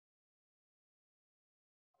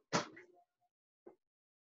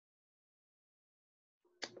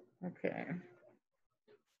Okay.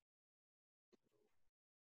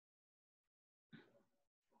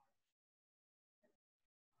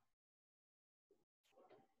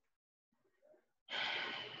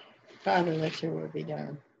 Father, let your will be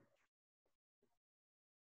done.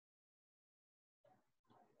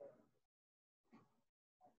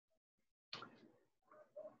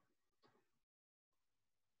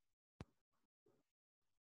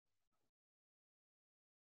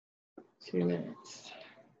 2 minutes.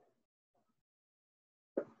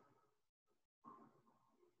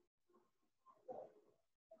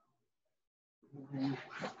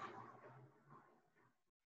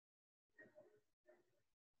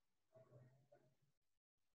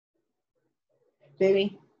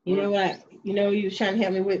 Baby, you know what? You know you was trying to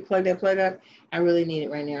help me with plug that plug up. I really need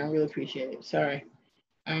it right now. I really appreciate it. Sorry.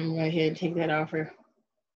 I'm going to go ahead and take that offer.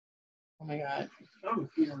 Oh my God.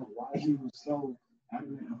 Why he was so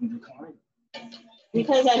adamant on declining?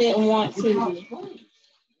 Because I didn't want to.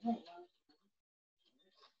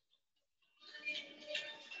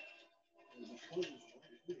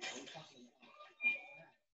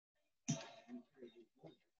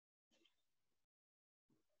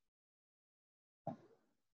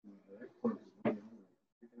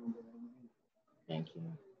 Thank you.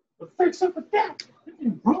 But fix up with that. You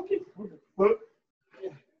broke it. What the fuck?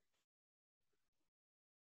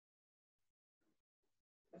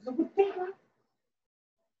 What's up with that?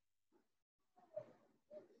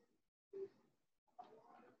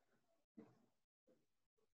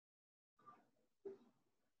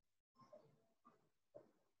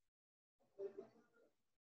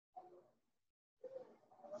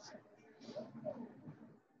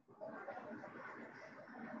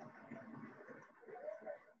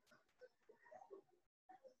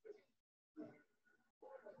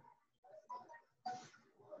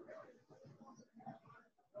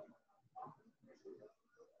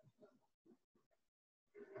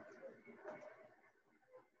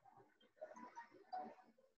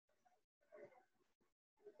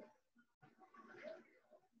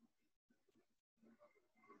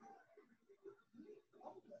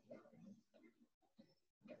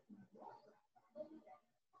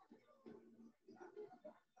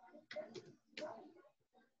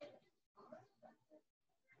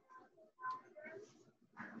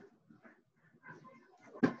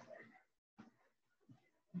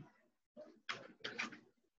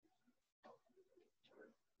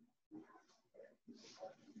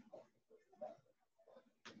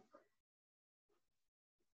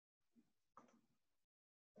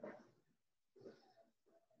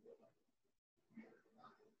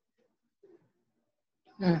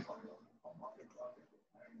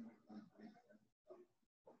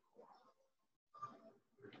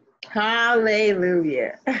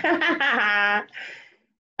 Hallelujah.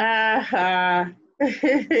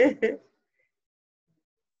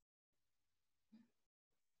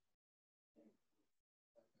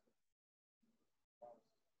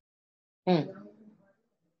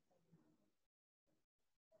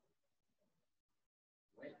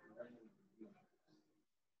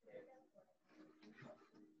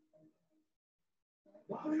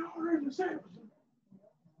 Why they ordering the sandwich?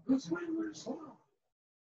 Good swing with it slow.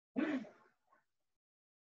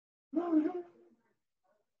 No.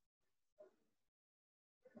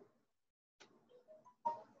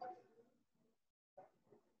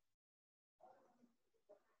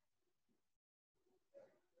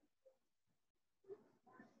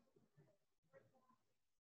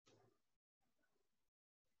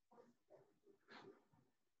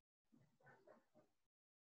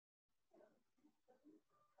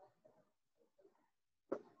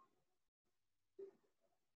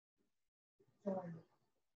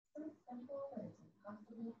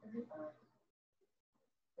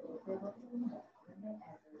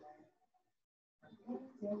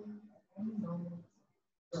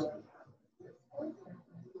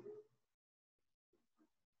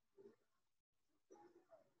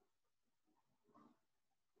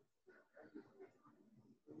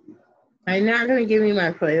 Are you not going to give me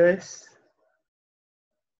my playlist?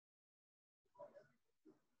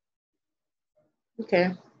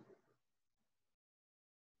 Okay.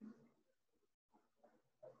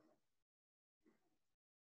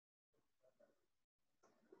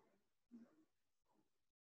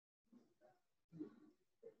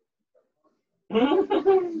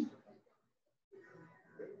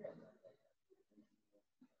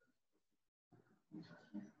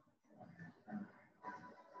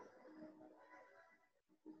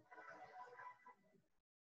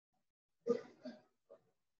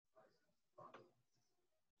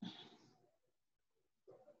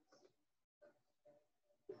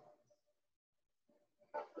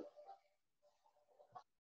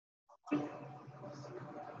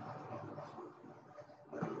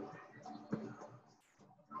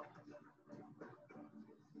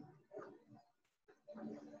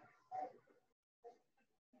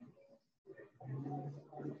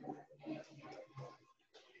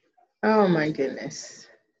 Oh my goodness.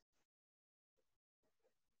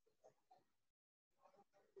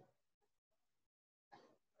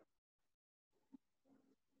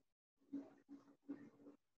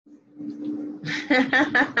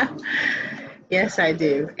 Yes, I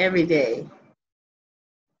do. Every day.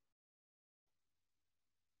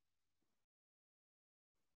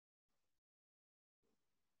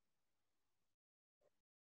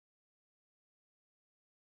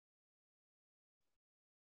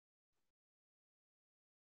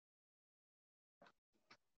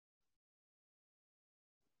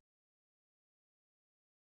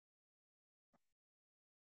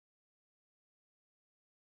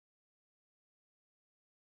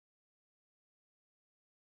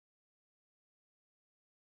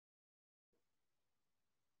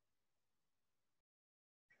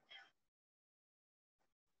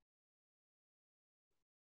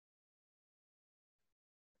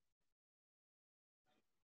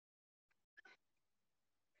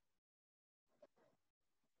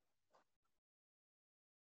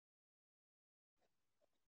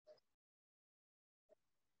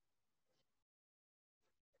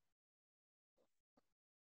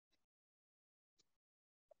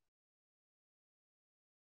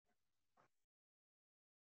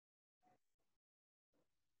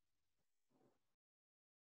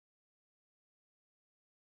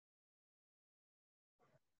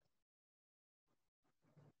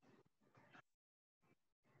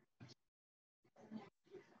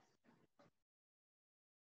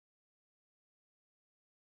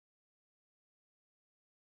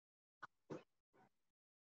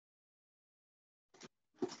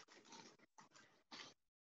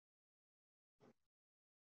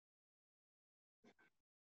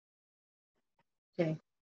 Okay.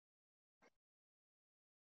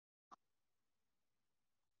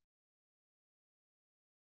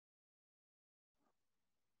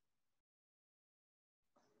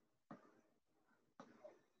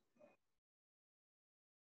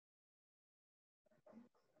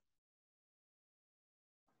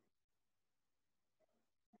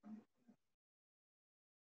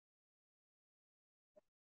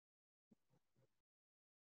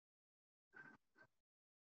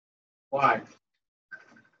 Why?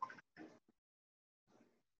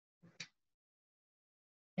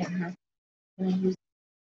 Can I use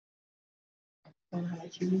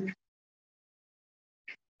you?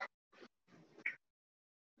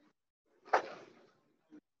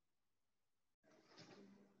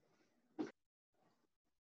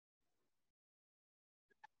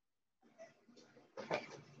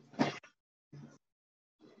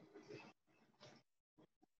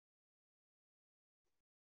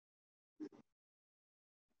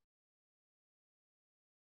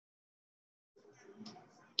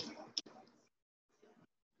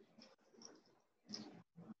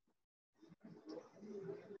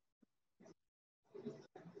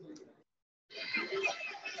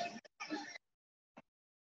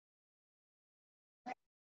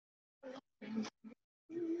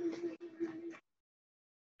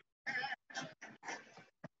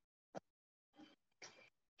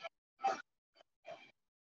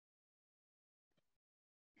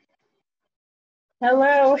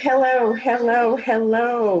 Hello, hello, hello,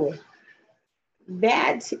 hello.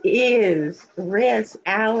 That is Rance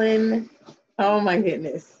Allen. Oh my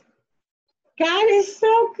goodness. God is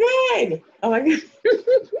so good. Oh my God.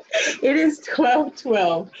 It is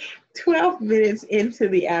 12:12. 12 minutes into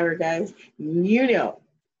the hour, guys.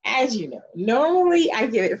 As you know, normally I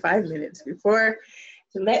give it 5 minutes before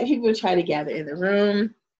to let people try to gather in the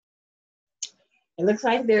room. It looks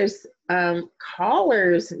like there's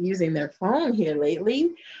callers using their phone here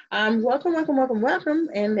lately. Welcome, welcome, welcome, welcome.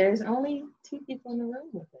 And there's only 2 people in the room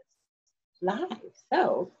with us live.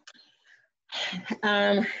 So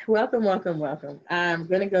welcome, welcome, welcome. I'm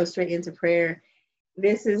gonna go straight into prayer.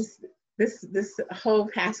 This whole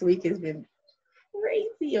past week has been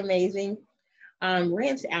crazy amazing.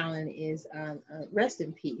 Rance Allen is rest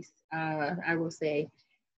in peace. I will say,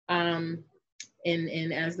 and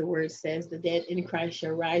as the word says, the dead in Christ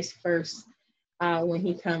shall rise first when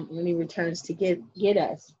he returns to get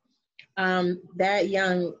us. That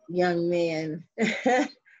young man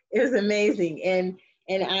is amazing, and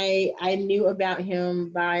I knew about him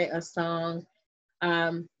by a song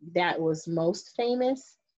that was most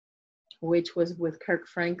famous, which was with Kirk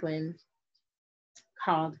Franklin,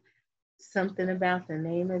 called Something About the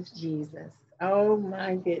Name of Jesus. Oh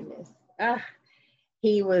my goodness.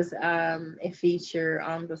 He was a feature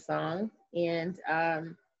on the song, and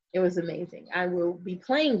it was amazing. I will be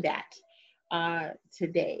playing that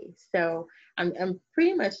today. So I'm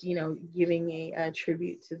pretty much, giving a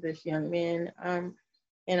tribute to this young man,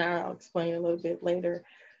 and I'll explain a little bit later.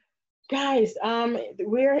 Guys,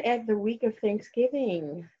 we're at the week of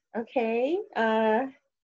Thanksgiving. Okay,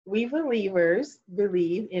 we believers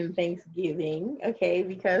believe in Thanksgiving. Okay,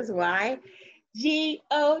 because why?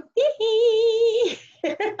 G-O-D.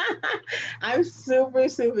 I'm super,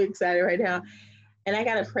 super excited right now. And I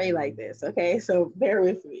got to pray like this. Okay. So bear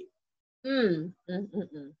with me. Mm, mm,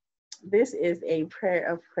 mm, mm. This is a prayer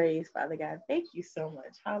of praise, Father God. Thank you so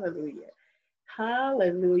much. Hallelujah.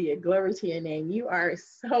 Hallelujah. Glory to your name. You are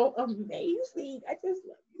so amazing. I just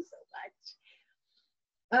love you so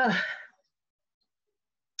much.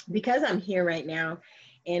 Because I'm here right now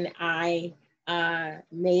and I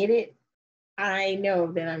made it, I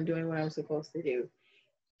know that I'm doing what I'm supposed to do.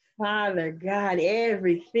 Father God,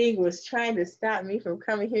 everything was trying to stop me from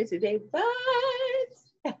coming here today, but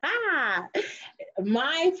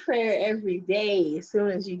my prayer every day, as soon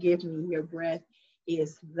as you give me your breath,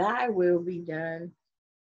 is thy will be done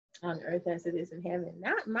on earth as it is in heaven.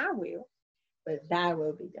 Not my will, but thy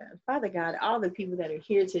will be done. Father God, all the people that are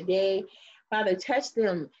here today, Father, touch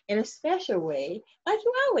them in a special way, like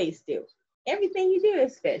you always do. Everything you do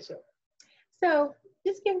is special. So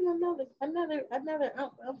just give them another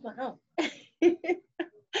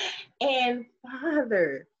And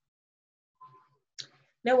Father,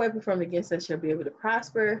 no weapon formed against us shall be able to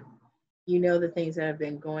prosper. You know the things that have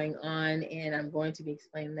been going on, and I'm going to be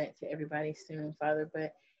explaining that to everybody soon, Father.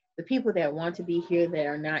 But the people that want to be here that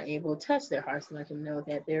are not able, touch their hearts and let them know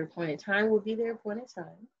that their appointed time will be their appointed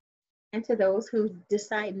time. And to those who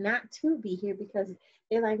decide not to be here because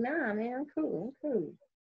they're like, nah, man, I'm cool.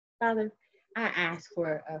 Father, I ask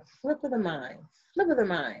for a flip of the mind,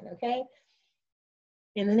 okay?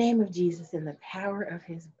 In the name of Jesus, in the power of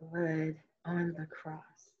his blood on the cross.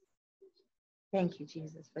 Thank you,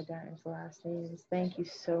 Jesus, for dying for our sins. Thank you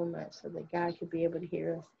so much so that God could be able to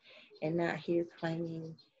hear us and not hear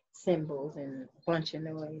clanging cymbals and a bunch of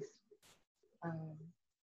noise.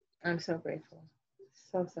 I'm so grateful.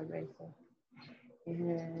 So grateful.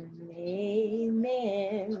 And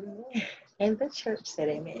amen. And the church said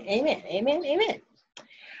amen. Amen.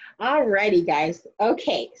 Alrighty, guys.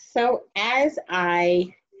 Okay, so as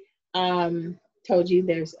I told you,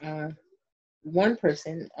 there's one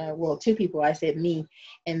person, well, two people. I said me,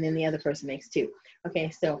 and then the other person makes two. Okay,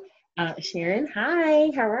 so Sharon,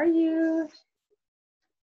 hi, how are you?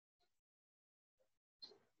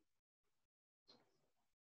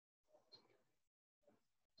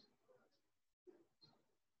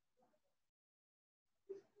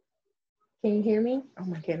 Can you hear me? Oh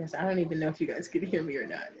my goodness, I don't even know if you guys can hear me or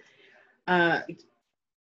not.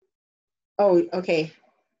 Oh, okay.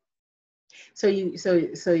 So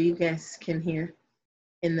you guys can hear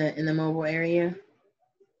in the mobile area.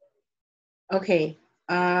 Okay.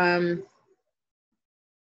 All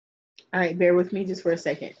right, bear with me just for a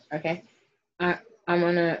second, okay? I'm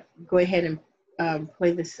gonna go ahead and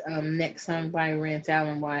play this next song by Rance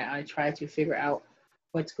Allen while I try to figure out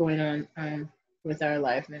what's going on with our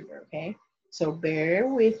live member, okay? So bear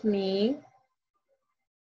with me.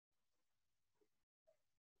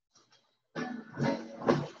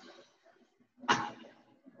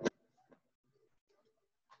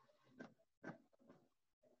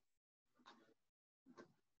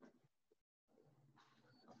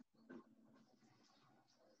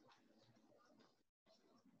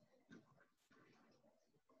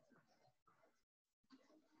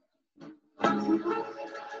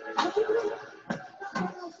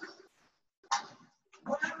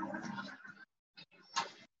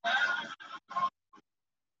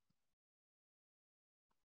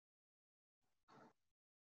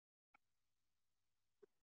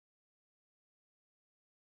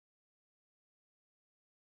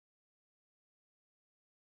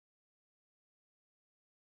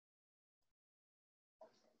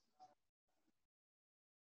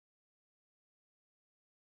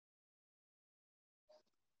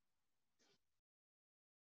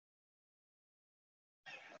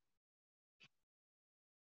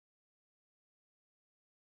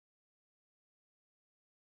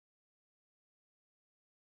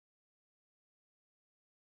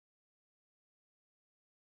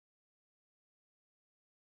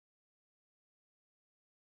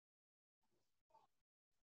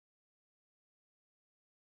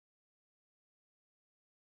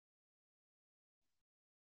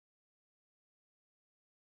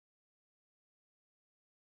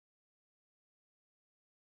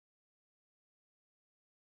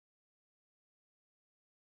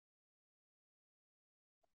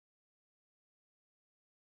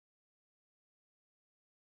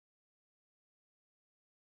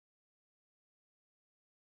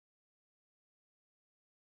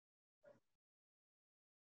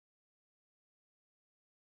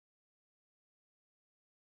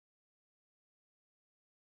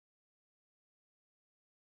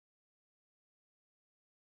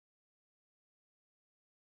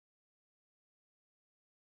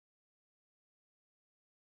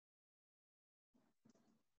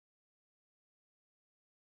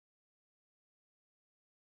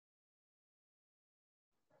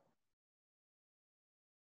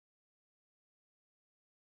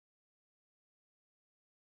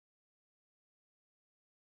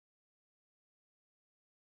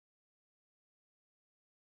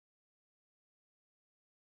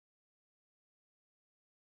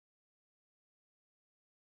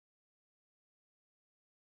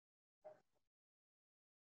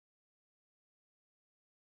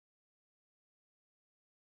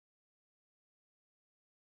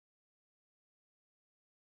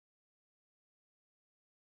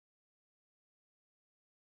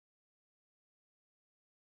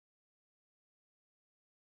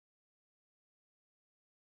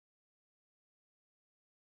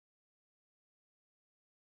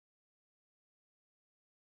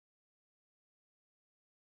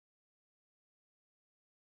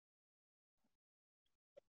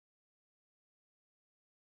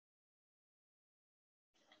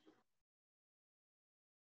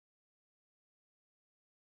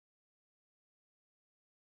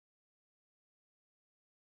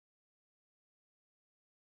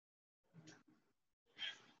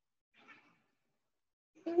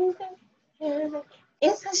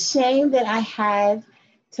 It's a shame that I had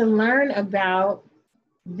to learn about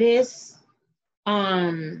this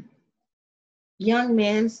young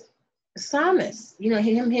man's psalmist. You know,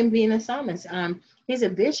 him being a psalmist. He's a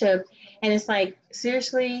bishop, and it's like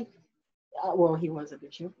seriously. Well, he was a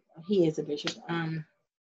bishop. He is a bishop.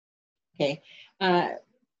 Okay, uh,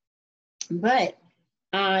 but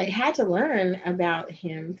I had to learn about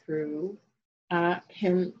him through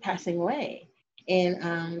him passing away,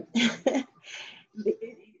 and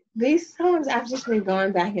these songs I've just been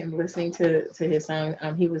going back and listening to his song.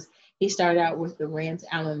 He started out with the Rance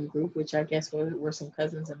Allen group, which I guess were some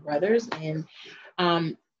cousins and brothers, and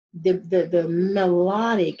um, the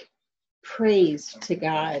melodic praise to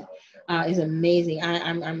God is amazing.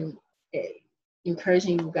 I'm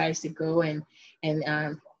encouraging you guys to go and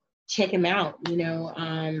check him out. You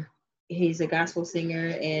know, he's a gospel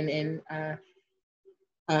singer, and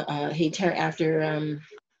he turned after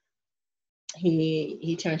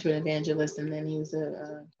he turned to an evangelist, and then he was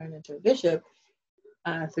turned into a bishop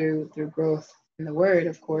through growth in the Word,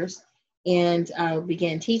 of course, and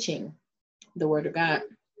began teaching the Word of God.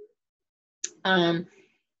 Um,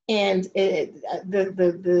 and the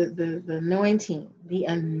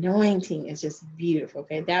anointing is just beautiful.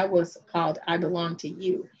 Okay, that was called "I Belong to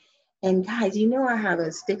You." And guys, you know I have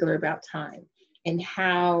a stickler about time and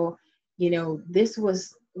how, you know, this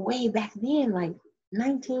was way back then, like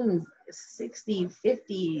 1960s,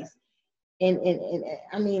 50s, and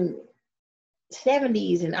I mean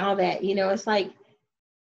 70s and all that. You know, it's like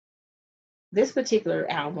this particular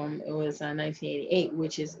album, it was 1988,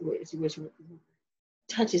 which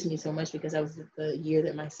touches me so much because that was the year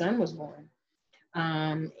that my son was born.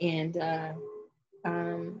 And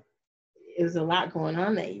it was a lot going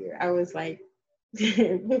on that year. I was like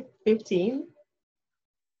 15,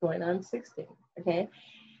 going on 16. Okay.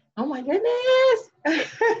 Oh my goodness.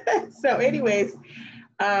 So, anyways,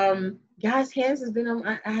 God's hands has been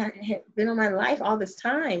on my life all this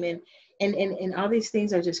time, and all these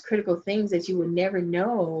things are just critical things that you would never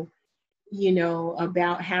know, you know,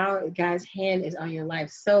 about how God's hand is on your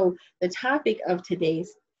life. So the topic of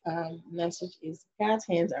today's message is God's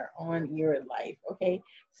hands are on your life. Okay,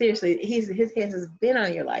 seriously, his hands has been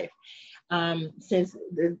on your life since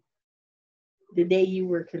the day you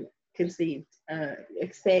were conceived.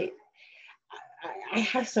 I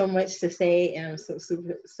have so much to say, and I'm so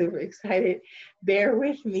super excited. Bear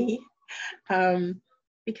with me,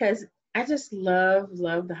 because I just love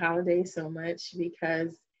the holidays so much,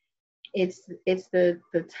 because it's the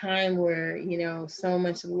time where, you know, so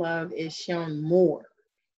much love is shown more,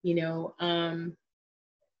 you know.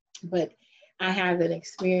 But I have an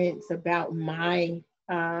experience about my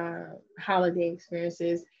holiday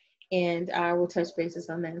experiences, and I will touch bases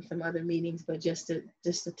on that in some other meetings. But just to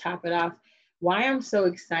top it off, why I'm so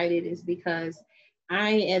excited is because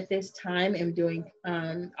I at this time am doing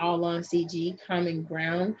All on CG Common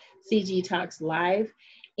Ground CG Talks Live,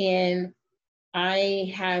 and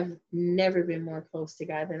I have never been more close to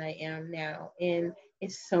God than I am now. And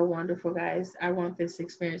it's so wonderful, guys. I want this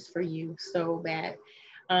experience for you so bad.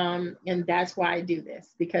 And that's why I do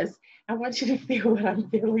this, because I want you to feel what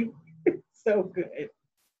I'm feeling. So good.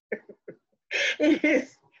 It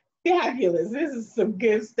is fabulous. This is some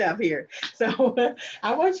good stuff here. So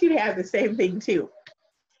I want you to have the same thing too.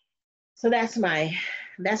 So that's my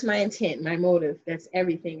intent, my motive. That's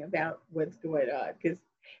everything about what's going on, because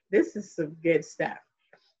this is some good stuff.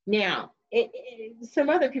 Now, some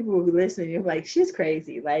other people will be listening and be like, she's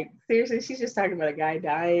crazy. Like, seriously, she's just talking about a guy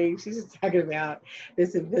dying. She's just talking about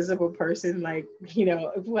this invisible person. Like, you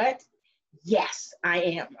know, what? Yes, I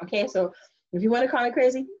am. Okay, so if you want to call me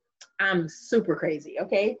crazy, I'm super crazy.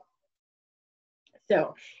 Okay.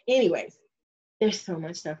 So, anyways, there's so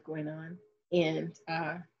much stuff going on, and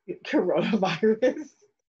coronavirus.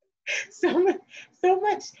 so much, so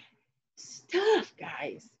much stuff,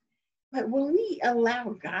 guys. But when we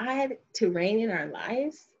allow God to reign in our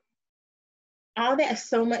lives, all that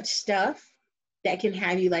so much stuff that can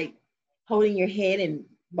have you like holding your head and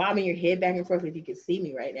bobbing your head back and forth, if you could see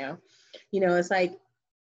me right now. You know, it's like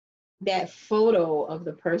that photo of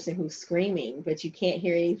the person who's screaming, but you can't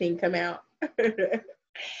hear anything come out.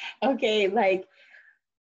 Okay, like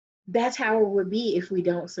that's how it would be if we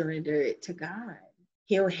don't surrender it to God.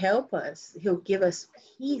 He'll help us. He'll give us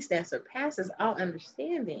peace that surpasses all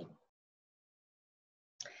understanding.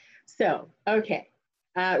 So, okay.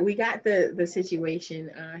 We got the situation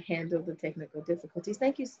handled, the technical difficulties.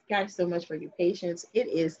 Thank you guys so much for your patience. It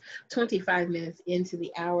is 25 minutes into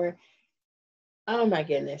the hour. Oh my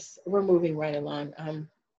goodness, we're moving right along.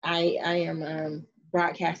 I am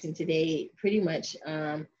broadcasting today pretty much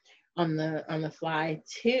on on the fly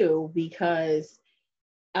too, because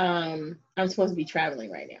I'm supposed to be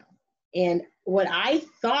traveling right now. And what I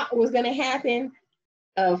thought was going to happen,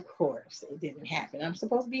 of course, it didn't happen. I'm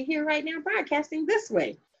supposed to be here right now broadcasting this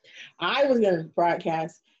way. I was going to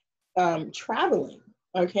broadcast traveling.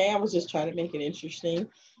 Okay, I was just trying to make it interesting.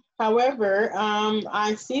 However,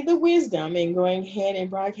 I see the wisdom in going ahead and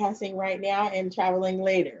broadcasting right now and traveling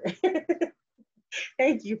later.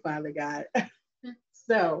 Thank you, Father God.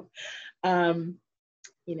 So,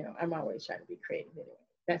 you know, I'm always trying to be creative anyway.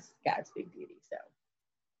 That's God's big beauty.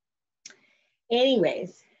 So,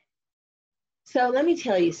 anyways, so let me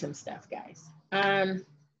tell you some stuff, guys.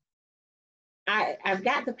 I've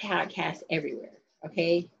got the podcast everywhere,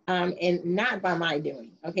 okay? And not by my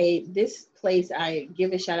doing, okay? This place, I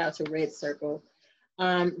give a shout out to Red Circle.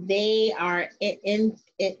 They are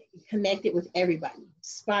connected with everybody.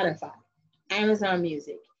 Spotify, Amazon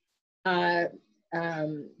Music,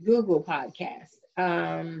 Google Podcast,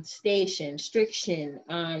 Station, Striction,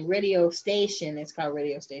 Radio Station. It's called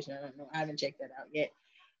Radio Station. I don't know. I haven't checked that out yet.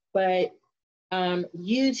 But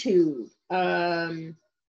YouTube,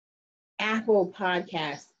 Apple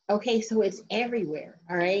Podcasts. Okay, so it's everywhere.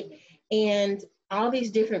 All right. And all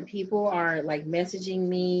these different people are like messaging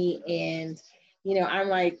me, and you know, I'm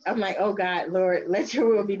like, oh God, Lord, let your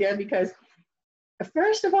will be done, because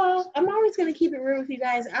first of all, I'm always going to keep it real with you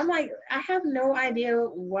guys. I'm like, I have no idea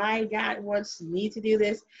why God wants me to do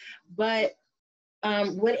this, but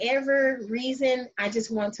whatever reason, I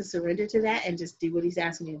just want to surrender to that and just do what he's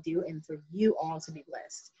asking me to do, and for you all to be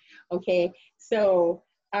blessed. Okay. So,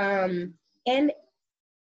 and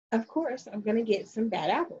of course, I'm going to get some bad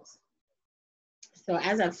apples. So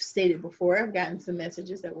as I've stated before, I've gotten some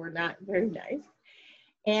messages that were not very nice.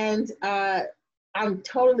 And I'm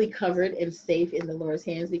totally covered and safe in the Lord's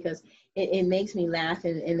hands, because it makes me laugh.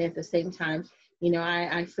 And at the same time, you know,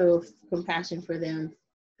 I feel compassion for them,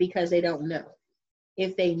 because they don't know.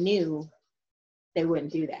 If they knew, they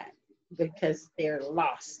wouldn't do that, because they're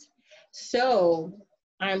lost. So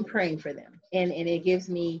I'm praying for them. And it gives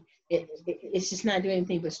me, it's just not doing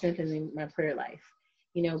anything but strengthening my prayer life,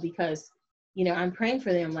 you know, because, you know, I'm praying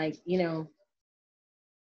for them, like, you know,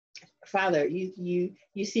 Father, you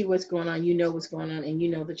see what's going on, you know what's going on, and you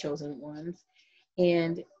know the chosen ones.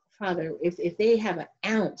 And Father, if they have an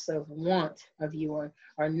ounce of want of you, or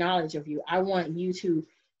knowledge of you, I want you to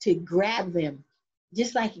grab them,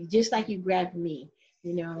 just like you grabbed me,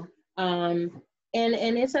 you know. And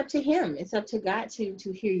it's up to him, it's up to God to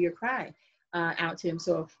hear your cry out to him.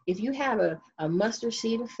 So if you have a mustard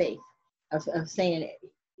seed of faith of saying it,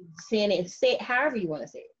 say it however you want to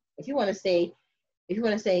say it. If you want to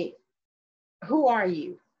say, who are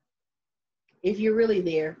you? If you're really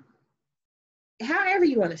there, however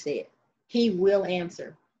you want to say it, he will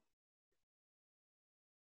answer.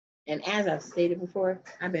 And as I've stated before,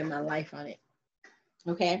 I bet my life on it.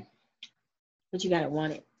 Okay? But you got to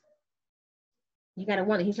want it. You got to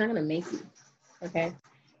want it. He's not going to make you. Okay?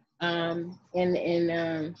 And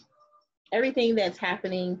everything that's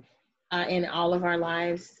happening in all of our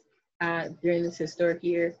lives during this historic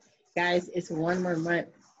year, guys, it's one more month.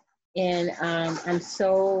 And I'm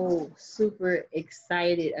so super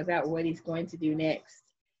excited about what he's going to do next.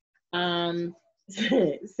 So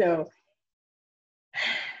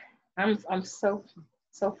I'm so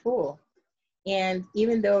full. And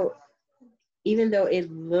even though it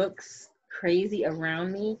looks crazy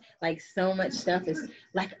around me, like so much stuff is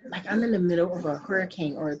like I'm in the middle of a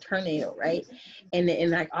hurricane or a tornado, right? And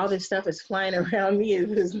like all this stuff is flying around me,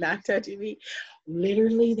 it is not touching me.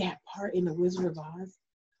 Literally, that part in The Wizard of Oz,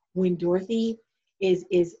 when Dorothy is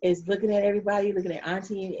looking at everybody, looking at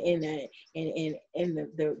Auntie and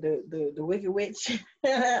the Wicked Witch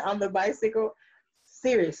on the bicycle.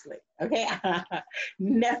 Seriously, okay?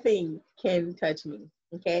 Nothing can touch me,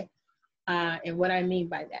 okay? And what I mean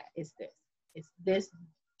by that is this. It's this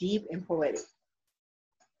deep and poetic.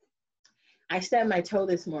 I stubbed my toe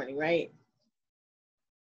this morning, right?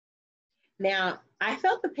 Now, I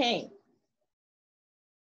felt the pain.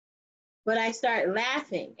 But I started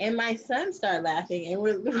laughing, and my son started laughing, and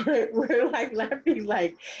we're like laughing,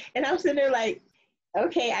 like, and I'm sitting there like,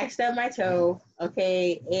 okay, I stubbed my toe,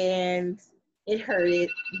 okay, and it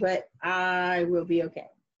hurted, but I will be okay,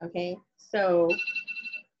 okay? So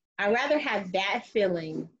I'd rather have that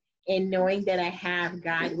feeling in knowing that I have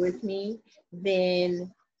God with me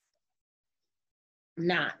than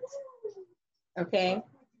not, okay?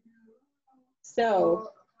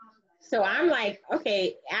 So I'm like,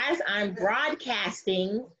 okay, as I'm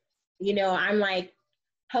broadcasting, you know, I'm like,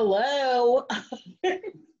 hello.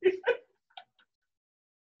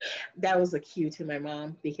 that was a cue to my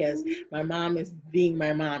mom, because my mom is being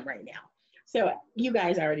my mom right now. So you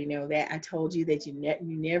guys already know that. I told you that you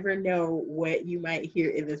never know what you might hear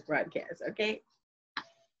in this broadcast, okay?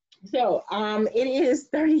 So it is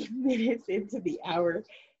 30 minutes into the hour.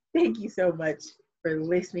 Thank you so much for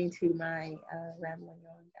listening to my rambling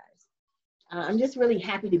on, guys. I'm just really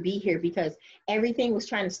happy to be here, because everything was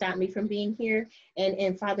trying to stop me from being here.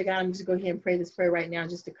 And Father God, I'm just going to go ahead and pray this prayer right now,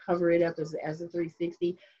 just to cover it up as a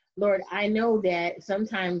 360. Lord, I know that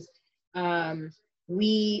sometimes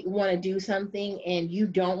we want to do something and you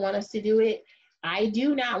don't want us to do it. I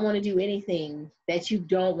do not want to do anything that you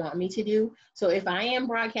don't want me to do. So if I am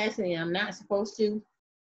broadcasting and I'm not supposed to,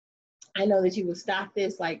 I know that you will stop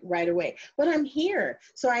this like right away. But I'm here.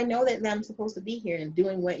 So I know that I'm supposed to be here and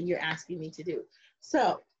doing what you're asking me to do.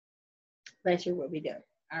 So let your will be done.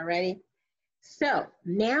 All righty. So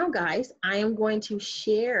now, guys, I am going to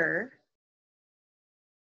share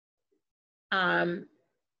a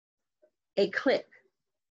clip,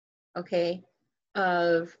 okay,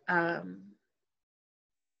 of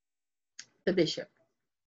the bishop.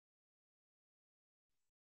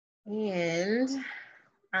 And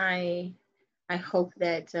I hope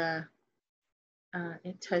that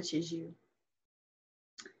it touches you.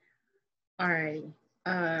 All right.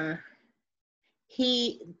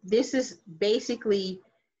 This is basically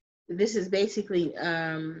they're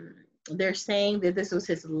saying that this was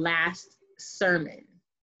his last sermon,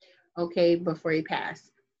 okay, before he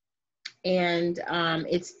passed. And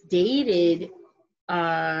it's dated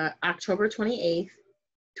October 28th,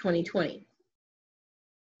 2020.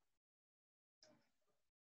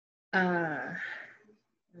 Let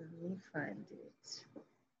me find it.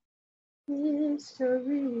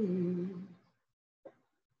 History.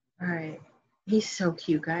 All right. He's so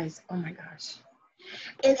cute, guys. Oh my gosh.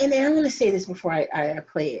 And I want to say this before I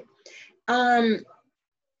play it.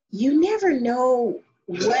 You never know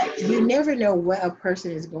what a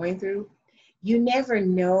person is going through. You never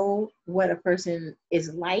know what a person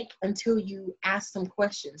is like until you ask them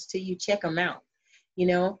questions, till you check them out, you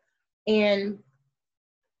know? And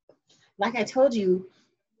like I told you,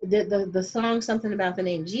 the song, something about the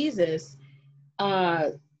name Jesus,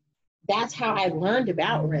 that's how I learned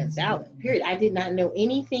about Rance Allen, period. I did not know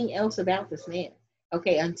anything else about this man,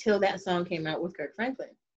 okay, until that song came out with Kirk Franklin.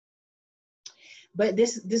 But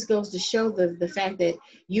this goes to show the fact that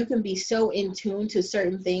you can be so in tune to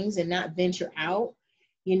certain things and not venture out,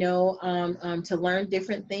 you know, to learn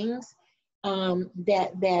different things,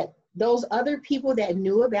 that those other people that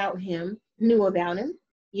knew about him,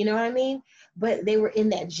 you know what I mean? But they were in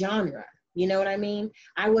that genre, you know what I mean?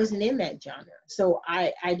 I wasn't in that genre. So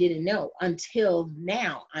I didn't know until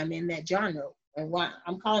now I'm in that genre. And why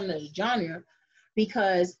I'm calling it a genre,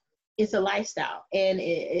 because it's a lifestyle and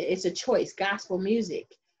it's a choice. Gospel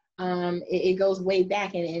music, it goes way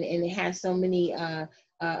back, and it has so many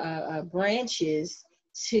branches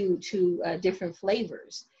to different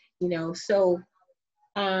flavors, you know. So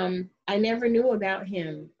I never knew about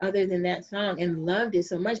him other than that song, and loved it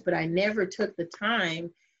so much, but I never took the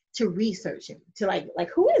time to research him, to like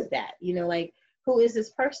who is that, you know, like who is this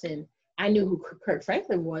person. I knew who Kirk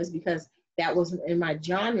Franklin was because that was in my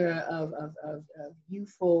genre of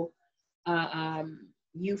youthful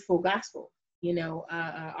youthful gospel, you know,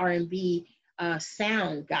 R&B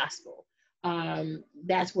sound gospel.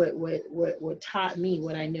 That's what taught me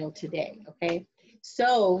what I know today. Okay,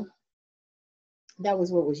 so that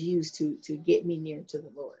was what was used to get me near to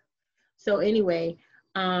the Lord. So anyway,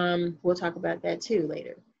 we'll talk about that too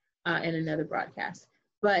later in another broadcast.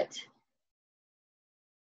 But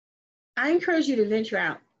I encourage you to venture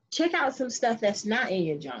out, check out some stuff that's not in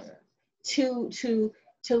your genre, to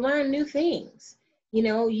learn new things. You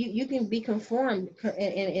know, you can be conformed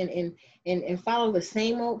and follow the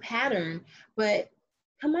same old pattern, but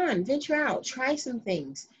come on, venture out, try some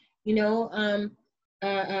things. You know,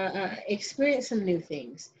 experience some new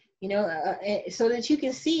things. You know, so that you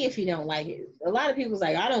can see if you don't like it. A lot of people's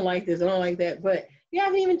like, I don't like this, I don't like that, but you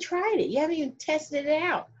haven't even tried it. You haven't even tested it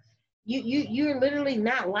out. You're literally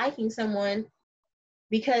not liking someone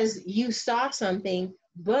because you saw something,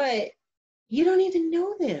 but you don't even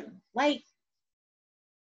know them. Like,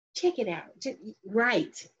 check it out.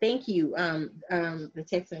 Right. Thank you. The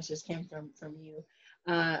text message came from you.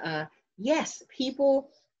 Yes, people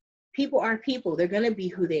are people. They're gonna be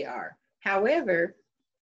who they are. However,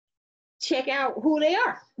 check out who they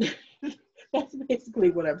are. That's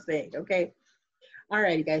basically what I'm saying. Okay. All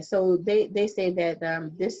righty, guys. So they say that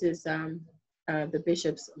this is the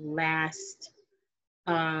bishop's last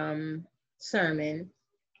sermon,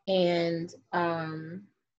 and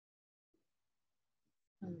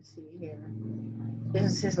Let me see here.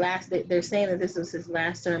 This is his last. They're saying that this was his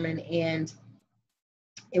last sermon, and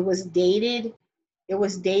it was dated. It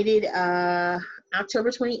was dated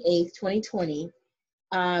October 28th, 2020.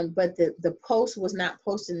 But the post was not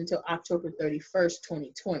posted until October 31st,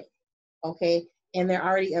 2020. Okay, and they're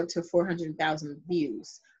already up to 400,000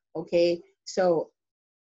 views. Okay, so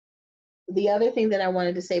the other thing that I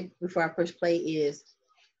wanted to say before I push play is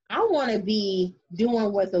I want to be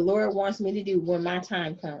doing what the Lord wants me to do when my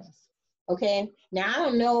time comes. Okay. Now I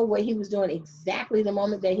don't know what he was doing exactly the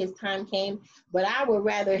moment that his time came, but I would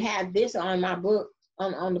rather have this on my book,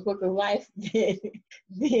 on the book of life than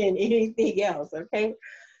anything else. Okay.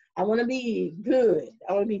 I want to be good.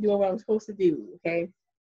 I want to be doing what I'm supposed to do. Okay.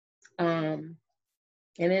 And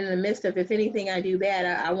in the midst of, if anything I do bad,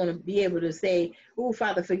 I want to be able to say, "Oh,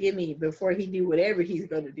 Father, forgive me," before he do whatever he's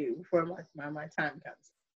going to do before my time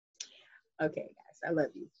comes. Okay, guys, I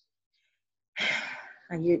love you.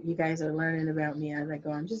 You guys are learning about me as I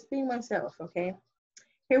go. I'm just being myself, okay?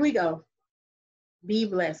 Here we go. Be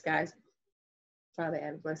blessed, guys. Father,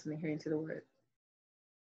 add a blessing and hearing to the word.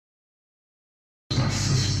 My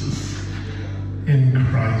sisters in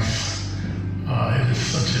Christ, it is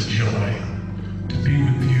such a joy to be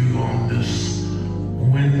with you on this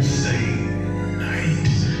Wednesday night.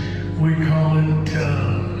 We call it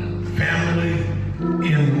Family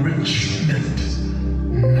Enrichment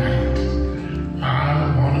Night. I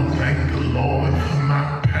want to thank the Lord for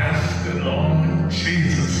my pastor, Lord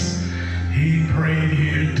Jesus. He prayed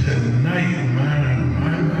here tonight. My,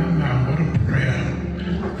 what a prayer.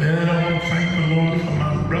 Then I want to thank the Lord for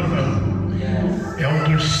my brother,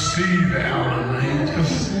 Elder Steve Allen.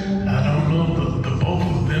 I don't know, the both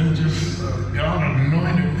of them just, God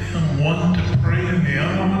anointed them, one to pray and the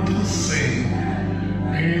other one to sing.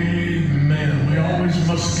 Amen. We always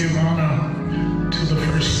must give honor to the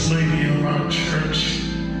First Lady of our church,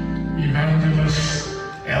 Evangelist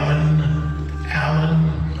Ellen Allen,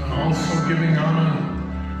 and also giving honor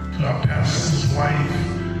to our pastor's wife,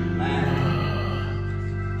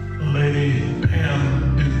 Lady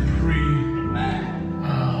Pam Dupree.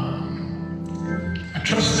 I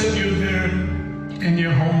trust that you're there in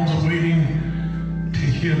your homes waiting to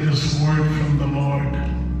hear this word from the Lord.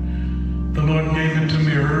 The Lord gave it to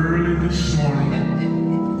me early this morning,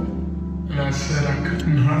 and I said I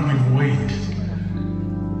couldn't hardly wait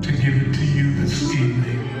to give it to you this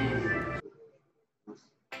evening.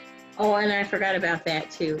 Oh, and I forgot about that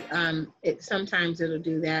too. Sometimes it'll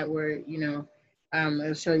do that where, it'll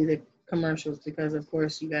show you the commercials because, of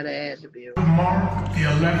course, you got to add the bill. Mark, the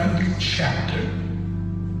 11th chapter,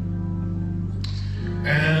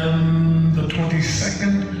 and the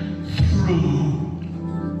 22nd through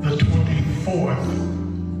the 24th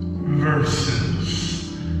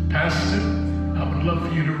verses. Pastor, I would love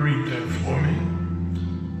for you to read that for me.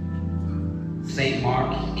 St.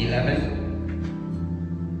 Mark 11,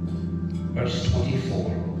 verse 24.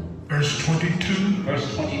 Verse 22.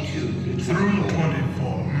 Verse 22 through 24.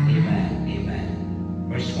 Amen, amen.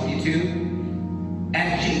 Verse 22.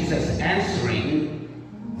 And Jesus answering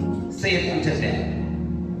saith unto them,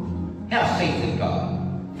 have faith in God.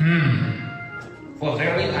 For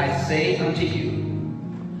verily I say unto you,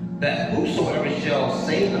 that whosoever shall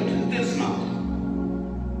say unto this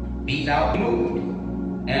mountain, be thou moved,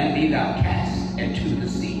 and be thou cast into the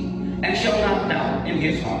sea, and shall not doubt in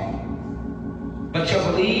his heart, but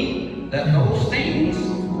shall believe that those things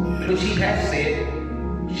which he hath said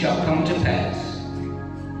shall come to pass,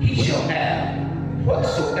 he shall have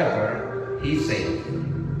whatsoever he saith.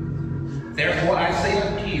 Therefore I say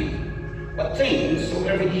unto you, what things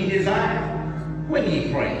soever ye desire, when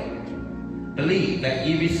ye pray, believe that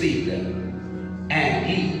ye receive them, and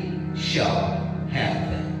ye shall have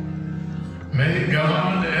them. May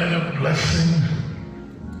God add a blessing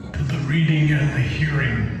to the reading and the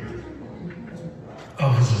hearing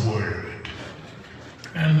of his word.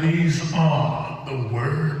 And these are the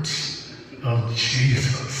words of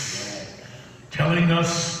Jesus, telling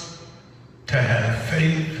us to have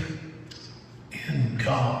faith in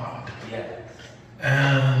God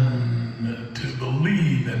and to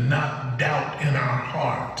believe and not doubt in our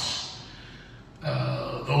hearts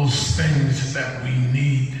those things that we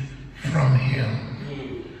need from him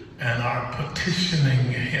and are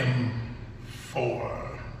petitioning him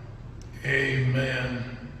for. Amen.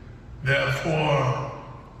 Therefore,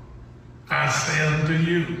 I say unto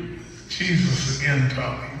you, Jesus again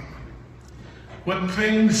talking, what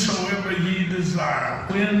things soever ye desire,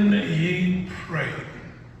 when ye pray,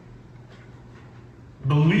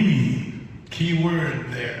 believe, key word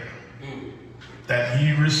there, that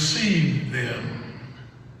ye receive them.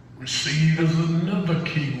 Receive is another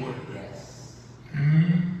key word.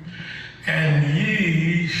 And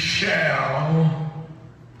ye shall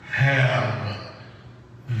have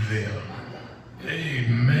them.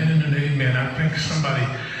 Amen and amen. I think somebody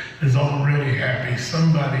is already happy.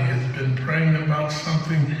 Somebody has been praying about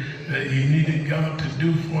something that you needed God to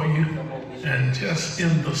do for you. And just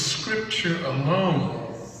in the scripture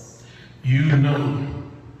alone, you know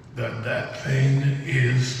that that thing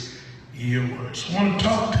is yours. I want to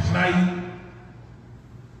talk tonight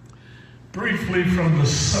briefly from the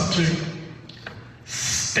subject,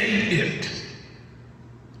 state it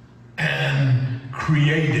and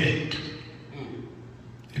create it.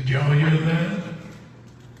 Did y'all hear that?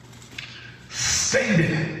 State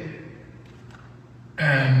it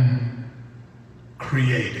and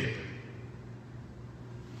create it.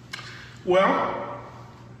 Well,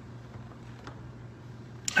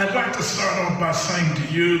 I'd like to start off by saying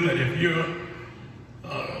to you that if you're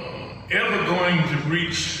ever going to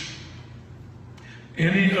reach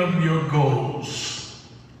any of your goals,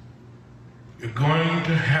 you're going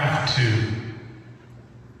to have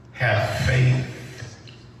faith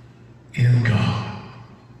in God.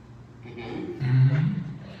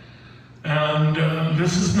 And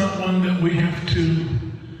this is not one that we have to,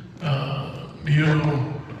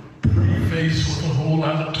 preface with a whole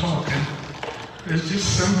lot of talking. It's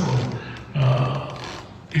just simple.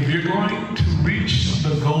 If you're going to reach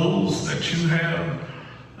the goals that you have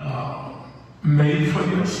made for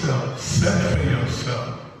yourself, set for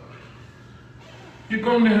yourself, you're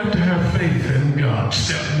going to have faith in God.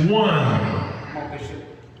 Step one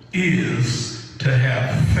is to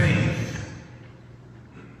have faith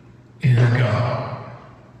in God.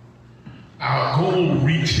 Our goal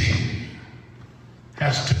reaching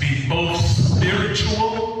has to be both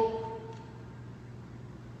spiritual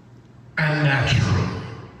and natural.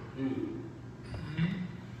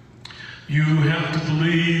 You have to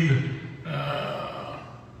believe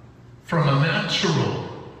from a natural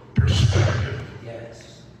perspective.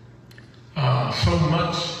 Yes. So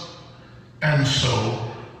much and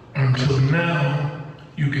so until now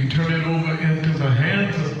you can turn it over into the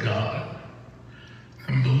hands of God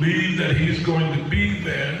and believe that He's going to be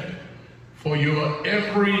there for your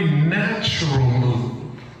every natural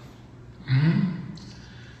move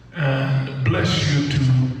and bless you to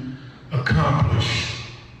accomplish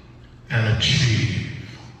and achieve.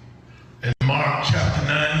 In Mark chapter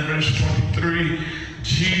 9, verse 23,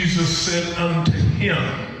 Jesus said unto him,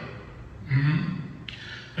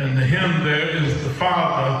 and the him there is the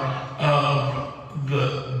father of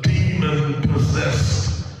the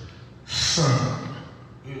demon-possessed son.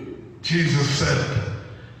 Jesus said,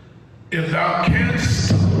 if thou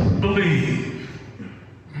canst believe,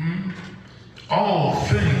 all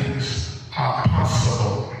things are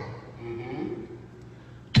possible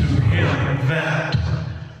to him that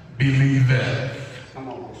believeth. Come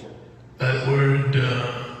on, Bishop. That word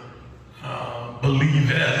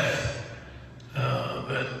believeth,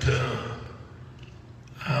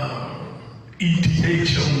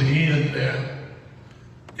 ETH on the end there,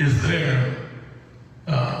 is there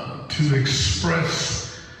to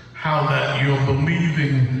express how that your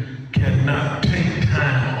believing cannot take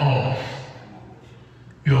time off.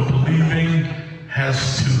 Your believing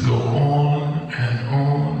has to go on and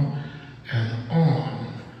on and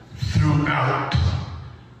on throughout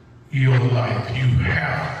your life. You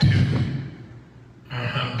have to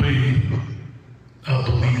be a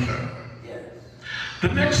believer. Yes. The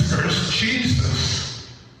next verse, Jesus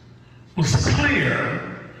was clear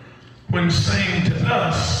when saying to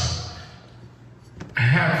us,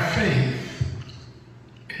 have faith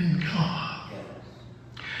in God. Yes.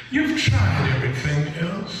 You've tried everything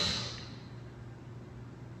else.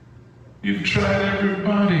 You've tried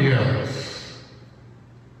everybody else.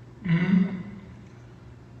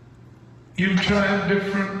 You've tried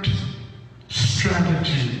different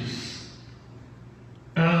strategies.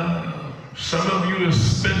 Some of you have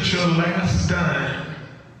spent your last dime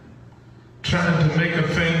trying to make a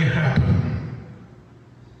thing happen.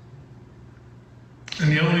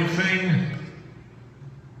 And the only thing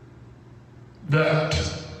that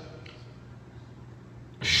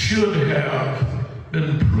should have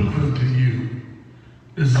been proven to you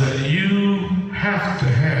is that you have to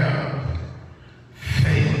have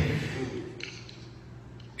faith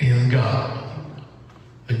in God.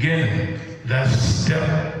 Again, that's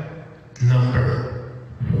step number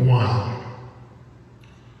one.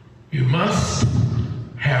 You must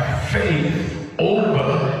have faith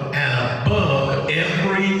over and above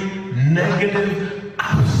every negative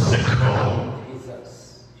obstacle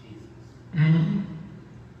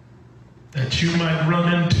that you might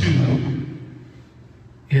run into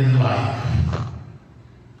in life.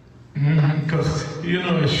 Because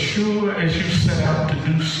as sure as you set out to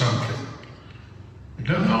do something, it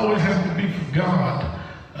doesn't always have to be for God.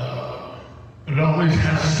 It always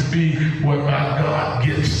has to be whereby God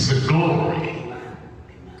gets the glory.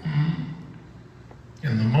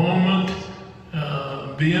 In the moment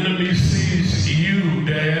the enemy sees you,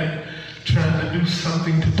 Dad, trying to do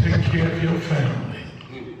something to take care of your family,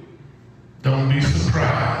 don't be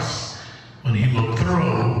surprised when he will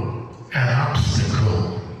throw an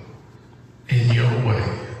obstacle in your way.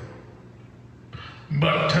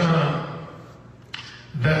 But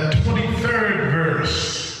that 23rd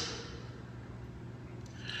verse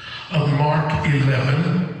of Mark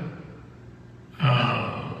 11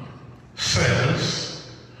 says,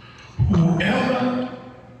 whoever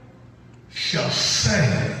shall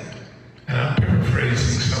say, and I'm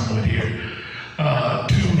paraphrasing somewhat here,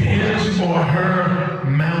 to his or her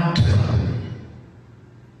mountain,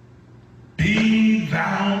 be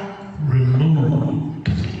thou removed,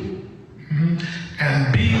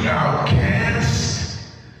 and be thou cast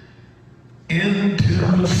into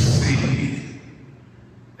the sea,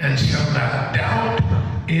 and shall not doubt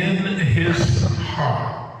in his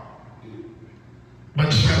heart,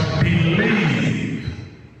 but shall believe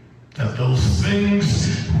that those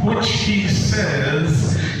things which he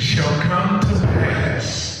says shall come to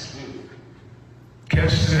pass.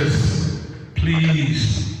 Catch this,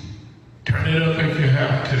 please. Turn it up if you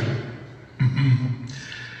have to.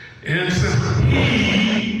 It says,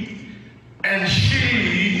 he and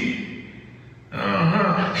she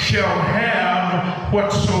shall have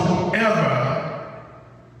whatsoever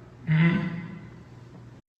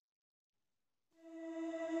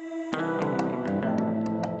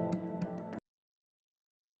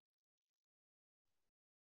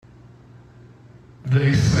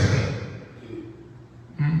they say.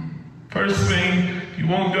 First thing, if you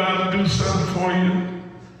want God to do something for you,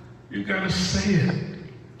 you got to say it.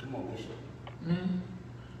 Come on, Bishop.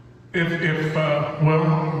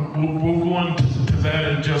 We'll go into that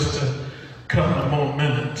in just a couple more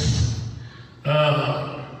minutes.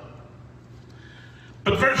 But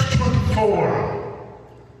verse 24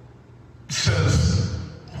 says,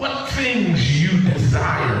 what things you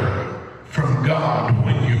desire from God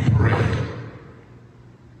when you pray?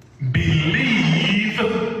 Believe,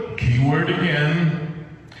 keyword again,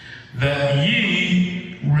 that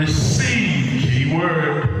ye receive,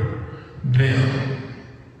 keyword, them,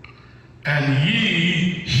 and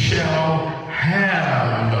ye shall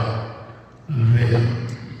have them.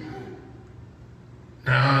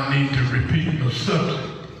 Now I need to repeat the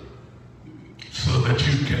subject so that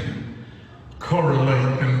you can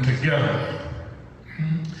correlate them together.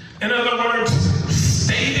 In other words,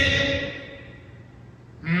 state it,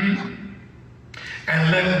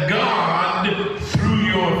 and let God, through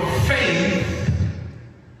your faith,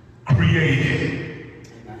 create it.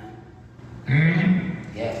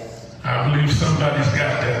 Yes. I believe somebody's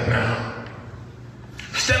got that now.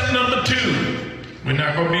 Step number 2. We're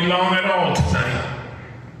not going to be long at all tonight.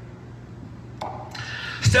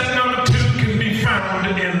 Step number 2 can be found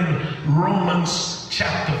in Romans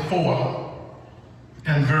chapter 4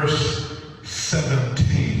 and verse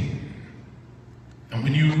 17. And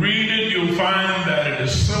when you read it, you'll find that it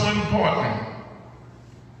is so important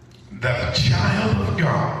that a child of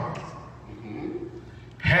God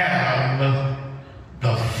have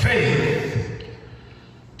the faith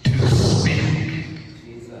to speak.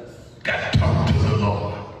 Jesus. Got to talk to the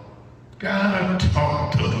Lord. Got to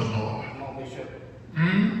talk to the Lord. Come on, Bishop.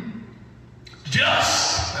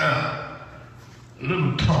 Just a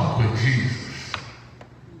little talk with Jesus.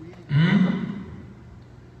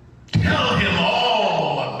 Tell him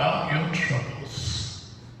all about your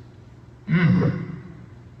troubles.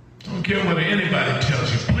 Don't care whether anybody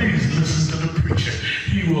tells you. Please listen to the preacher.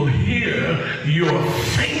 He will hear your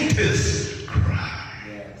faintest cry.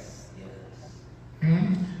 Yes, yes.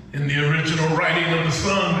 In the original writing of the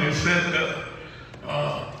song, they said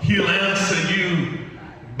he'll answer you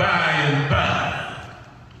by and by.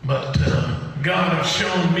 But God has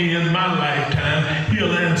shown me in my lifetime,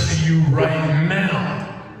 he'll answer you right now.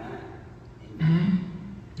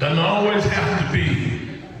 Doesn't always have to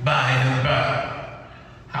be by and by.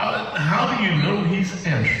 How do you know he's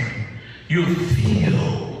answering? You'll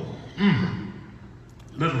feel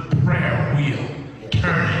little prayer wheel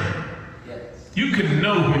turning. You can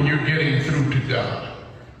know when you're getting through to God.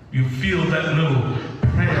 You feel that little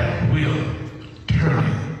prayer wheel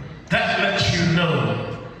turning. That lets you know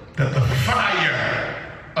that the fire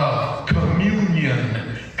of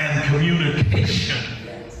communion and communication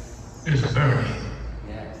is burning.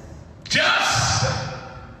 Just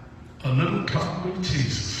a little talk with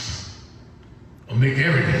Jesus will make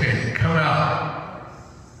everything come out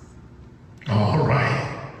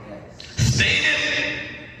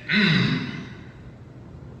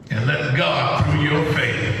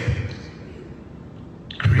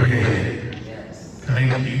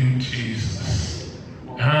Thank you, Jesus.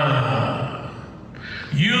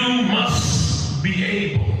 You must be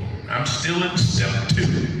able, I'm still in step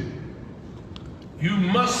 2. You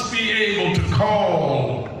must be able to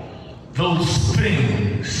call those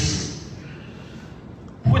things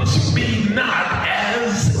which be not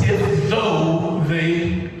as if though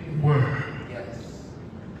they were.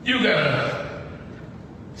 You gotta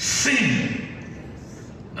see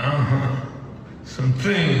some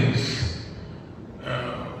things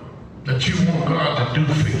that you want God to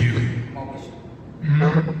do for you.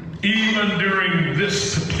 Even during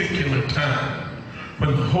this particular time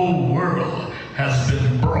when the whole world has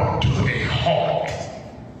been brought to a halt,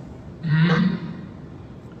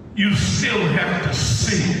 you still have to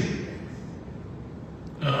see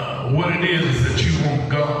what it is that you want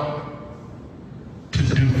God to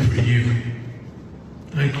do for you.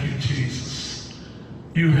 Thank you, Jesus.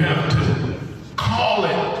 You have to call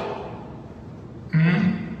it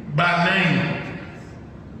by name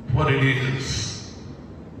what it is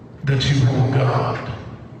that you want God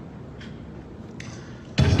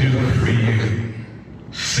to do for you.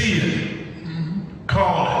 See it,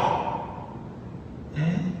 call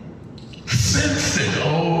it, sense it.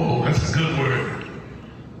 Oh, that's a good word.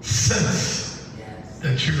 Sense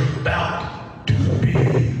that you're about to be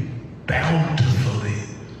bountifully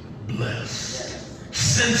blessed.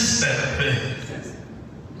 Sense that thing.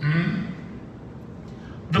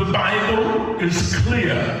 The Bible is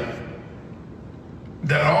clear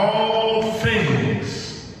that all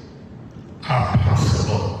things are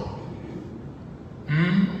possible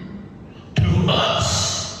to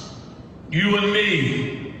us, you and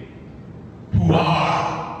me, who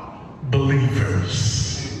are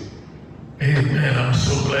believers. Amen. I'm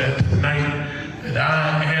so glad tonight that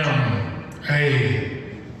I am a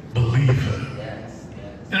believer.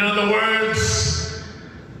 In other words,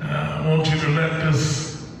 I want you to let this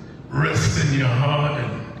rest in your heart,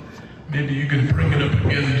 and maybe you can bring it up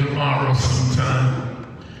again tomorrow sometime.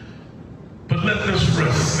 But let this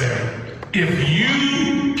rest there. If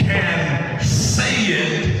you can say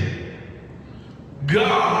it,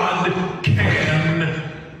 God can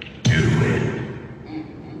do it.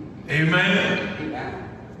 Amen?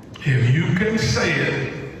 If you can say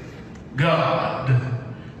it, God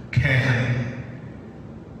can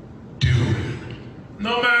do it.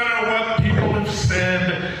 No matter what people have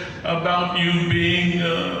said about you being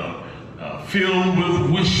filled with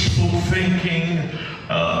wishful thinking,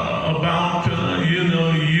 about you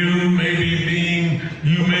may be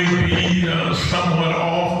somewhat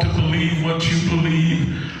off to believe what you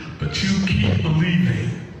believe, but you keep believing.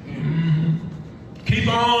 Keep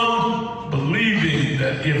on believing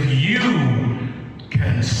that if you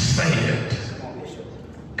can say it,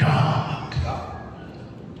 God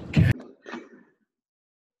can.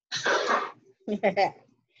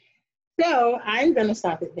 So I'm going to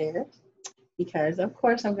stop it there because, of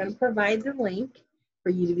course, I'm going to provide the link for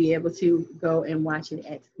you to be able to go and watch it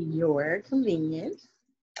at your convenience.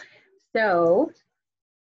 So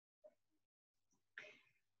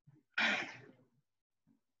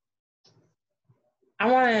I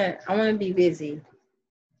want to be busy.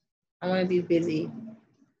 I want to be busy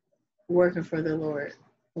working for the Lord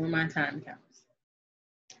when my time comes.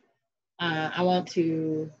 I want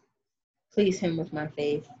to please Him with my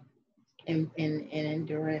faith and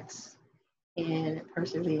endurance and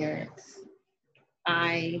perseverance.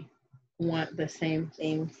 I want the same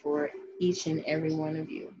thing for each and every one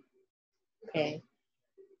of you. Okay.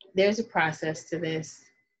 There's a process to this.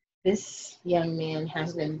 This young man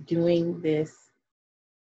has been doing this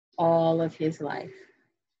all of his life.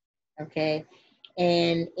 Okay.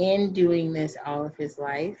 And in doing this all of his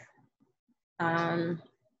life, I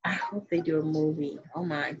hope they do a movie. Oh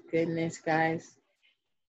my goodness, guys.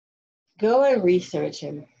 Go and research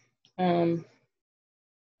him.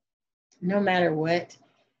 No matter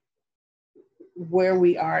where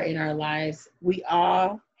we are in our lives, we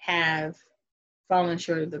all have fallen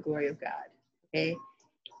short of the glory of God, okay?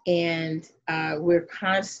 And we're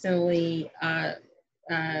constantly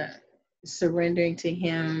surrendering to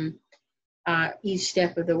Him each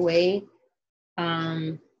step of the way.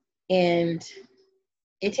 And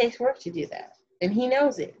it takes work to do that. And He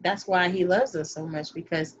knows it. That's why He loves us so much,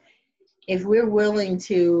 because if we're willing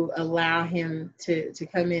to allow Him to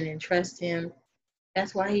come in and trust Him,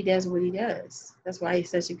 that's why He does what He does. That's why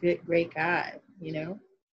He's such a great God,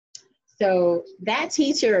 So that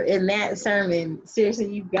teacher in that sermon,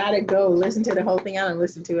 seriously, you've got to go listen to the whole thing. I don't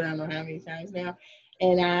listen to it, I don't know how many times now.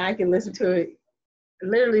 And I can listen to it,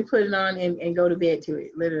 literally put it on and go to bed to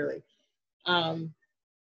it, literally.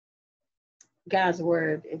 God's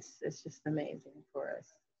word, it's just amazing for us,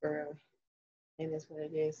 for real. It is what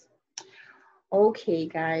it is. Okay,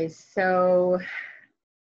 guys. So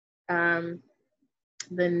the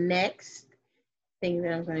next thing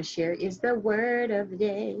that I'm going to share is the word of the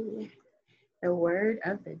day. The word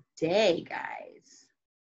of the day, guys.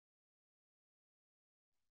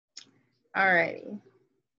 Alrighty.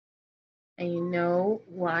 And you know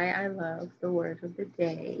why I love the word of the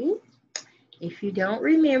day. If you don't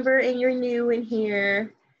remember and you're new in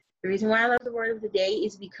here, the reason why I love the word of the day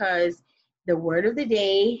is because the word of the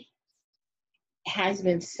day has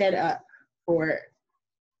been set up forever,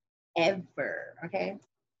 okay?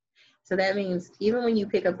 So that means even when you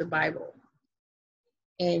pick up the Bible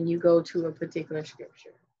and you go to a particular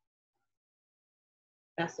scripture,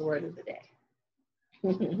 that's the word of the day.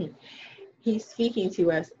 He's speaking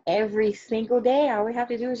to us every single day. All we have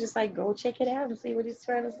to do is just like go check it out and see what he's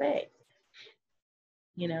trying to say.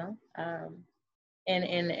 You know,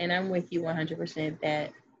 and I'm with you 100%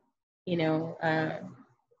 that, you know,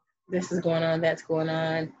 this is going on, that's going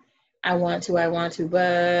on. I want to,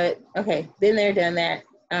 but okay, been there, done that.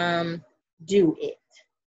 Do it.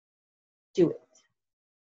 Do it.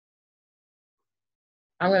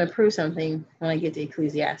 I'm going to prove something when I get to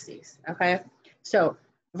Ecclesiastes. Okay. So,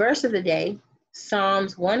 verse of the day,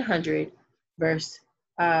 Psalms 100, verse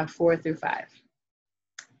 4 through 5.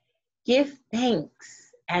 Give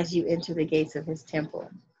thanks as you enter the gates of his temple.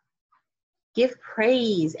 Give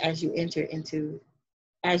praise as you enter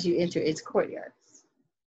its courtyards.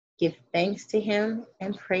 Give thanks to him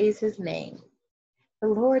and praise his name. The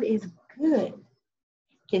Lord is good.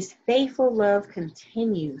 His faithful love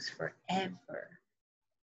continues forever.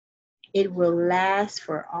 It will last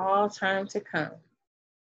for all time to come.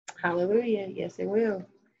 Hallelujah. Yes, it will.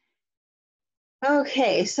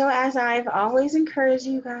 Okay, so as I've always encouraged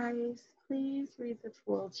you guys, please read the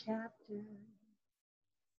full chapter.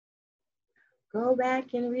 Go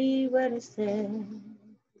back and read what it says.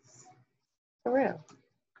 For real.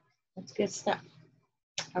 That's good stuff.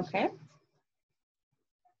 Okay.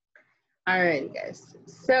 Alrighty, guys.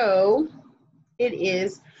 So it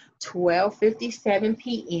is 12:57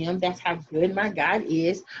 p.m. That's how good my God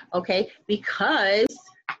is. Okay, because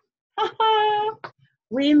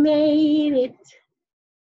we made it.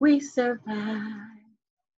 We survived.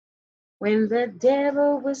 When the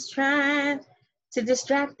devil was trying to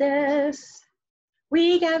distract us,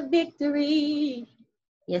 we got victory.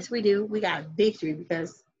 Yes, we do. We got victory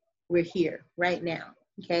because we're here right now.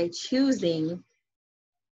 Okay, choosing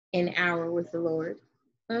an hour with the Lord.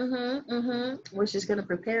 Which is going to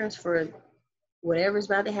prepare us for whatever's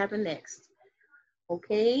about to happen next.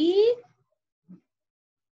 Okay.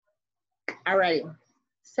 All right.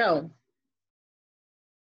 So,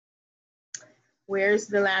 where's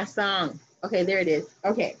the last song? Okay, there it is.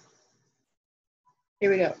 Okay. Here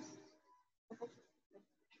we go.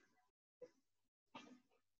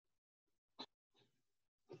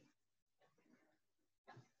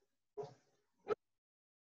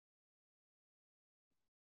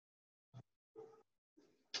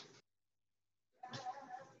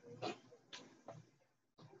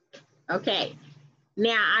 Okay.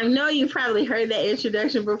 Now, I know you probably heard that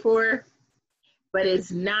introduction before, but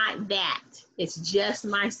it's not that. It's just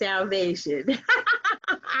my salvation.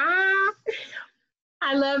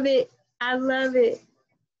 I love it. I love it.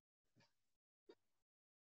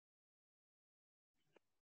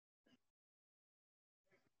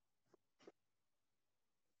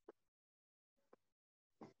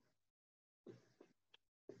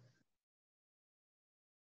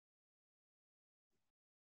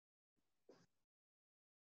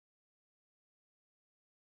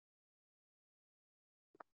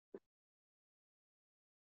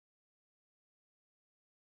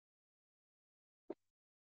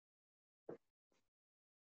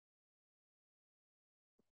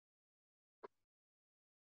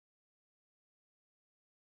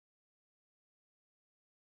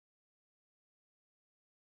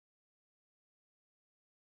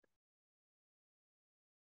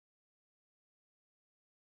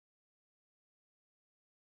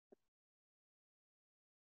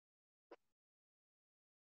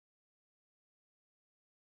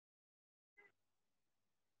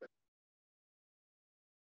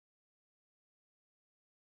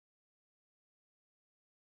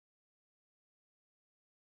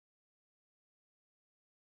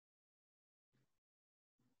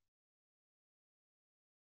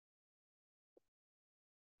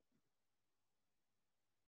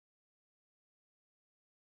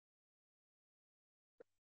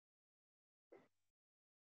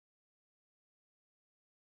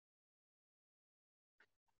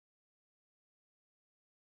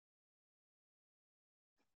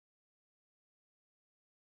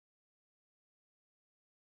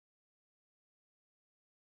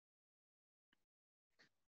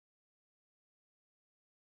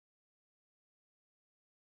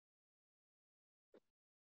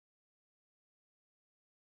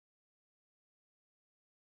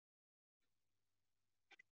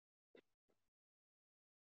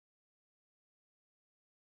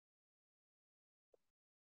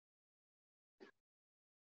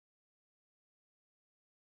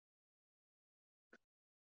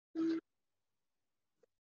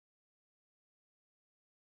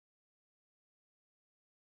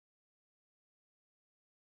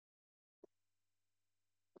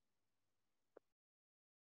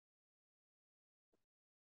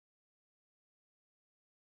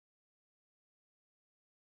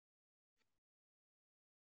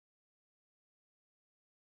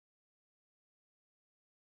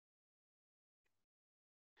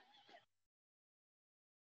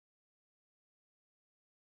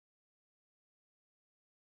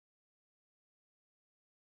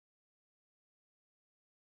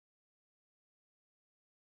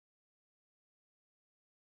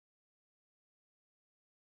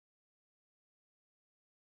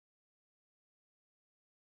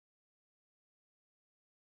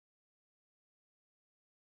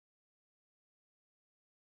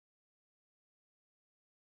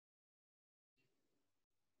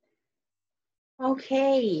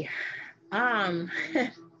 Okay.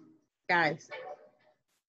 Guys,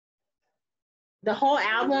 the whole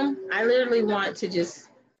album, I literally want to just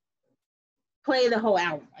play the whole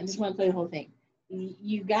album. I just want to play the whole thing.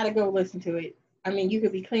 You got to go listen to it. I mean, you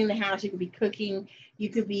could be cleaning the house, you could be cooking, you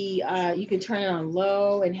could turn it on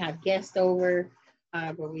low and have guests over.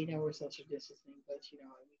 But we know we're social distancing, but you know,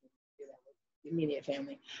 you can do that with the immediate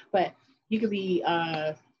family. But you could be,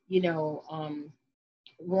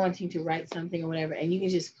 wanting to write something or whatever, and you can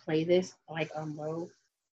just play this like on low.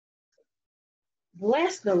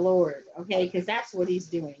 Bless the Lord, okay, because that's what he's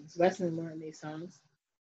doing. He's blessing the Lord in these songs.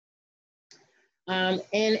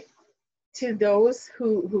 And to those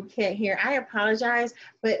who can't hear, I apologize,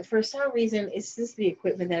 but for some reason, it's just the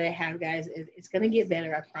equipment that I have, guys. It's going to get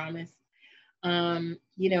better, I promise.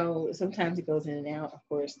 Sometimes it goes in and out, of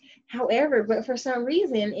course. However, but for some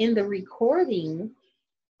reason, in the recording,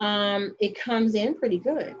 it comes in pretty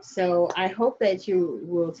good. So I hope that you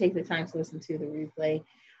will take the time to listen to the replay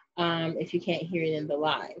if you can't hear it in the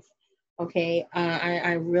live. Okay,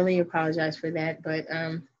 I really apologize for that, but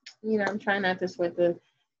I'm trying not to sweat the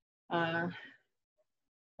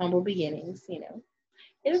humble beginnings.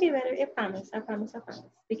 It'll get better. I promise.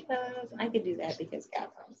 Because I can do that because God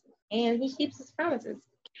promises, and He keeps His promises.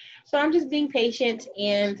 So I'm just being patient,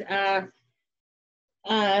 and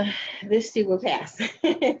this too will pass.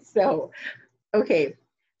 So, okay.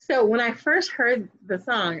 So when I first heard the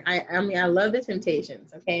song, I love the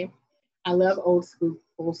Temptations. Okay, I love old school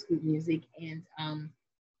music, and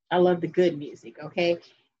I love the good music. Okay,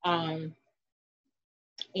 and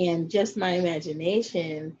just my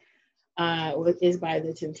imagination is by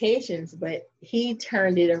the Temptations, but he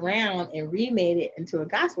turned it around and remade it into a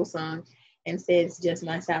gospel song and said it's just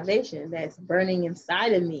my salvation that's burning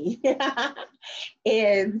inside of me.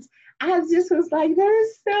 And I just was like, that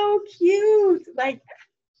is so cute. Like,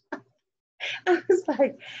 I was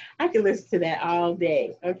like, I could listen to that all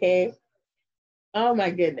day. Okay. Oh my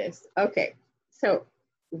goodness. Okay. So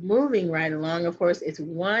moving right along, of course, it's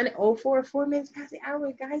 1:04 minutes past the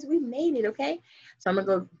hour, guys. We made it. Okay. So I'm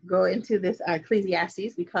gonna go into this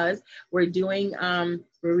Ecclesiastes, because we're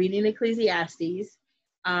reading Ecclesiastes.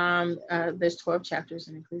 There's 12 chapters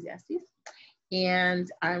in Ecclesiastes,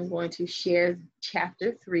 and I'm going to share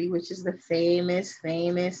chapter 3, which is the famous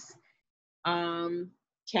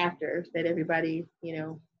chapter that everybody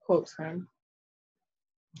quotes from.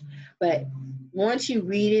 But once you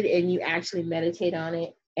read it and you actually meditate on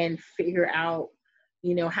it and figure out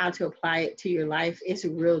how to apply it to your life, it's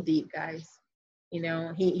real deep, guys.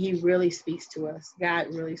 He really speaks to us.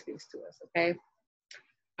 God really speaks to us. Okay.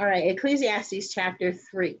 All right. Ecclesiastes chapter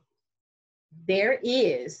 3. There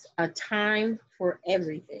is a time for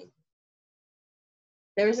everything.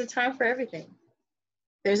 There is a time for everything.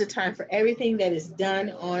 There's a time for everything that is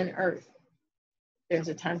done on earth. There's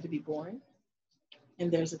a time to be born,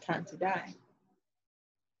 and there's a time to die.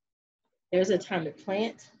 There's a time to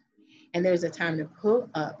plant, and there's a time to pull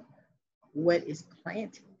up what is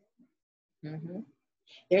planted. Mm-hmm.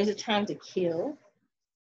 There's a time to kill,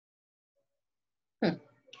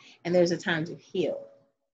 and there's a time to heal.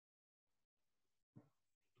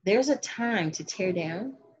 There's a time to tear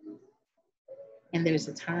down, and there's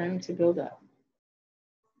a time to build up.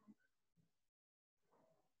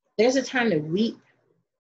 There's a time to weep,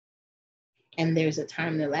 and there's a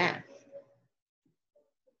time to laugh.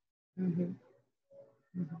 Mm-hmm.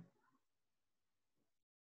 Mm-hmm.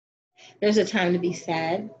 There's a time to be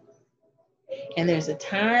sad, and there's a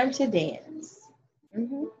time to dance.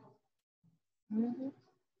 Mm-hmm. Mm-hmm.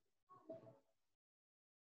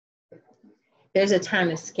 There's a time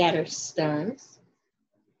to scatter stones,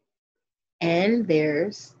 and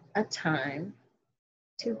there's a time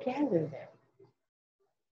to gather them.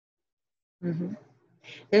 Mm-hmm.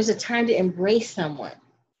 There's a time to embrace someone,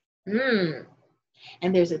 and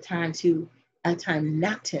there's a time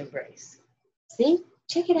not to embrace. See,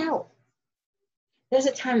 check it out. There's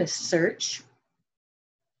a time to search,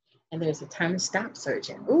 and there's a time to stop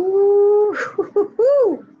searching.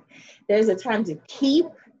 Ooh, there's a time to keep,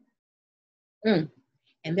 and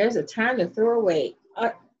there's a time to throw away.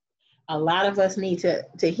 A lot of us need to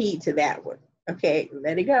heed to that one. Okay,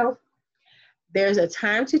 let it go. There's a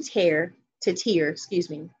time to tear,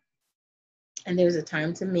 and there's a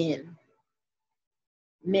time to mend.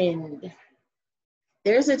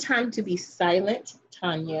 There's a time to be silent,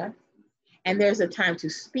 Tanya, and there's a time to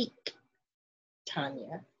speak,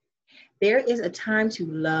 Tanya. There is a time to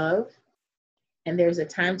love, and there's a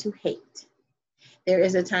time to hate. There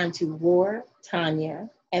is a time to war, Tanya,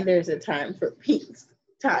 and there's a time for peace,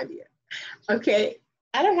 Tanya. Okay,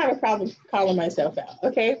 I don't have a problem calling myself out,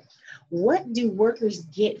 okay? What do workers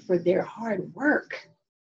get for their hard work?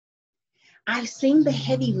 I've seen the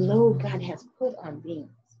heavy load God has put on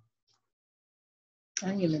beings,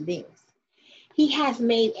 on human beings. He has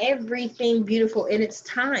made everything beautiful in its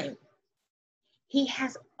time. He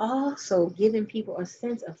has also given people a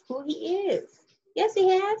sense of who he is. Yes, he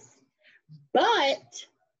has. But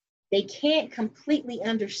they can't completely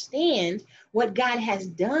understand what God has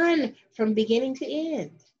done from beginning to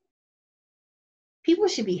end. People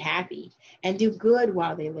should be happy and do good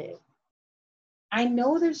while they live. I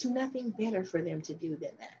know there's nothing better for them to do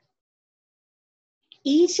than that.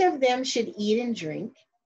 Each of them should eat and drink.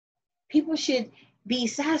 People should be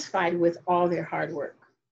satisfied with all their hard work.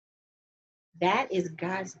 That is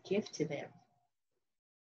God's gift to them.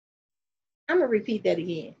 I'm going to repeat that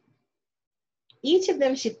again. Each of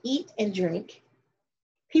them should eat and drink.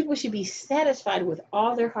 People should be satisfied with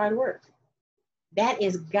all their hard work. That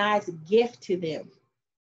is God's gift to them.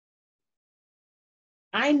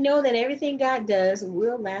 I know that everything God does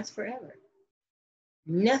will last forever.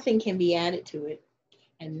 Nothing can be added to it,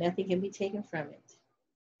 and nothing can be taken from it.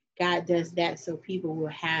 God does that so people will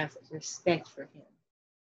have respect for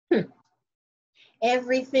him.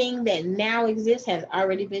 Everything that now exists has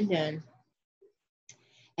already been done.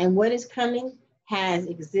 And what is coming has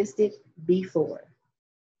existed before.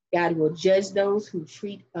 God will judge those who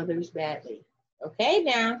treat others badly. Okay,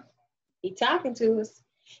 now, he's talking to us.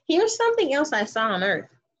 Here's something else I saw on earth.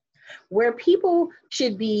 Where people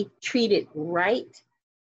should be treated right,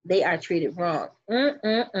 they are treated wrong.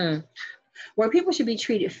 Where people should be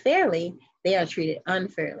treated fairly, they are treated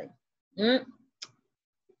unfairly.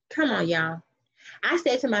 Come on, y'all. I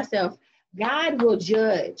said to myself, God will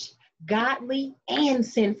judge godly and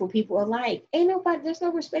sinful people alike. There's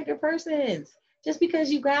no respect of persons. Just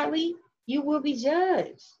because you're godly, you will be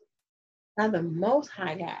judged by the Most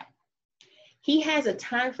High God. He has a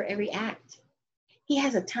time for every act. He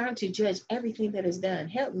has a time to judge everything that is done.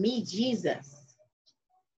 Help me, Jesus.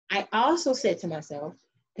 I also said to myself,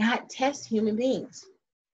 God tests human beings.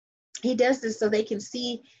 He does this so they can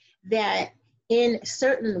see that in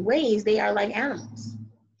certain ways they are like animals.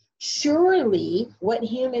 Surely what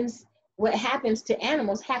happens to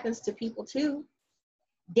animals happens to people too.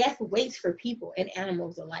 Death waits for people and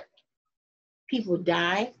animals alike. People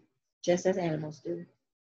die just as animals do.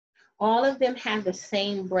 All of them have the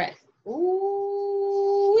same breath.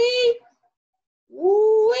 Ooh-wee.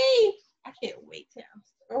 Ooh-wee. I can't wait to.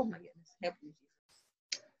 Oh my goodness. Help me.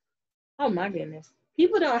 Oh my goodness.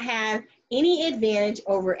 People don't have any advantage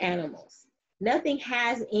over animals. Nothing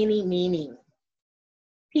has any meaning.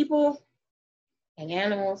 People and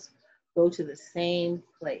animals go to the same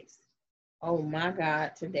place. Oh my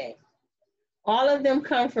God, today. All of them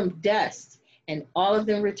come from dust, and all of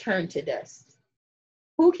them return to dust.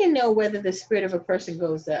 Who can know whether the spirit of a person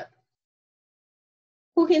goes up?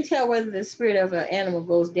 Who can tell whether the spirit of an animal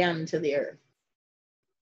goes down into the earth?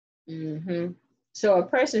 So a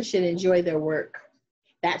person should enjoy their work.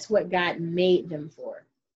 That's what God made them for.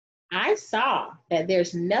 I saw that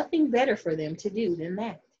there's nothing better for them to do than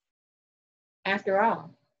that. After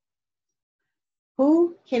all,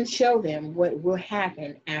 who can show them what will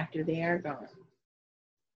happen after they are gone?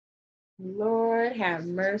 Lord have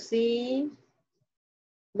mercy.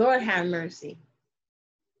 Lord have mercy.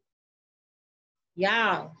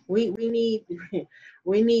 Y'all, we need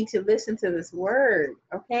to listen to this word,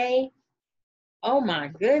 okay? Oh my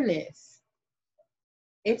goodness.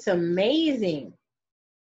 It's amazing.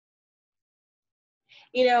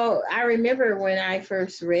 You know, I remember when I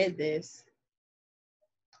first read this,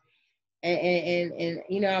 and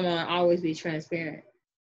you know, I'm gonna always be transparent,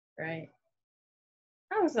 right?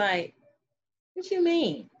 I was like, what you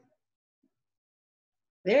mean?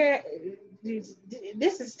 This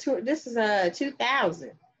is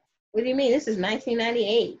 2000. What do you mean? This is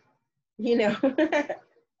 1998, you know?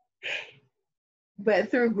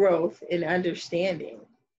 But through growth and understanding,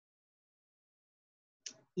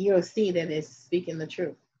 you'll see that it's speaking the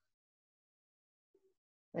truth.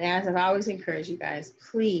 And as I've always encouraged you guys,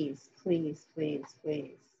 please, please, please,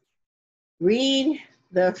 please read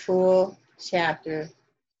the full chapter.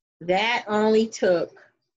 That only took,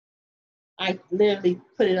 I literally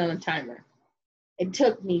put it on a timer. It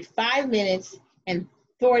took me 5 minutes and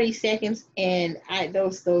 40 seconds, and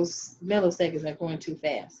those milliseconds are going too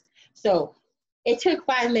fast. So it took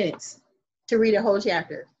 5 minutes to read a whole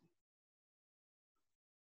chapter.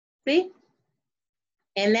 See?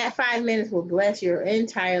 And that 5 minutes will bless your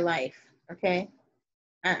entire life. Okay?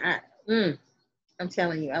 I'm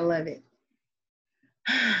telling you, I love it.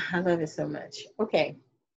 I love it so much. Okay.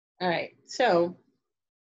 All right. So,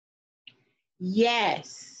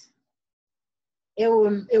 yes,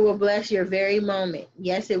 It will bless your very moment.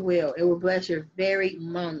 Yes, it will. It will bless your very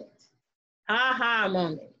moment. Ha ha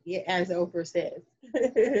moment. Yeah, as Oprah says.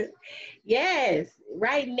 Yes,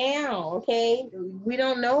 right now, okay? We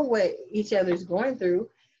don't know what each other's going through,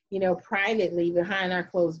 privately behind our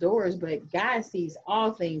closed doors, but God sees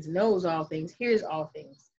all things, knows all things, hears all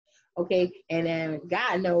things. Okay? And then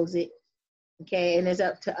God knows it. Okay? And it's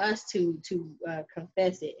up to us to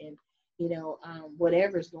confess it, and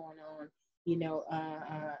whatever's going on,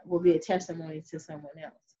 will be a testimony to someone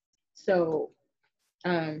else. So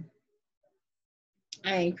um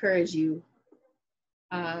I encourage you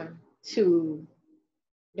to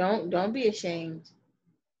don't be ashamed.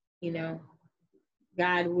 You know,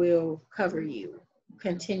 God will cover you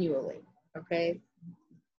continually. Okay.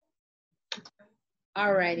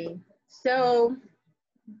 Alrighty. So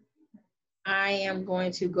I am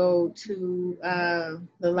going to go to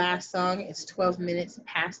the last song. It's 12 minutes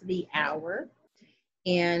past the hour,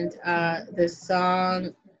 and the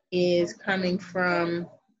song is coming from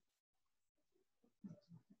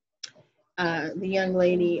the young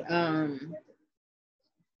lady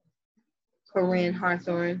Corinne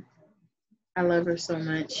Hawthorne. I love her so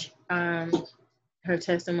much. Her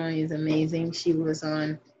testimony is amazing. She was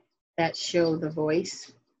on that show, The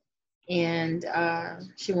Voice, and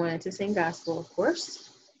she wanted to sing gospel, of course.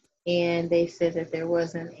 And they said that there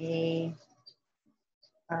wasn't a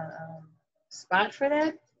spot for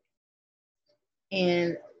that.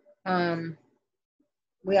 And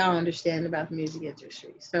we all understand about the music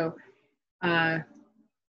industry. So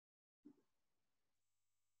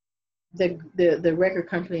the record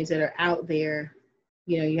companies that are out there,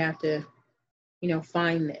 you have to,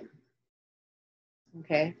 find them.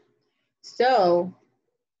 Okay. So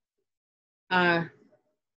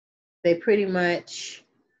they pretty much,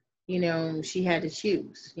 she had to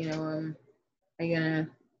choose, are you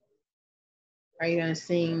gonna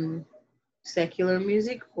sing secular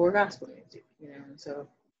music or gospel music, so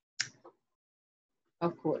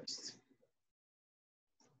of course.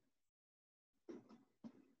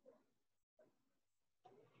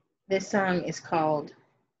 This song is called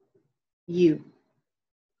You.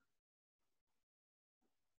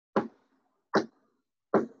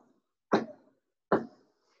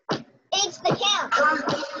 It's the count.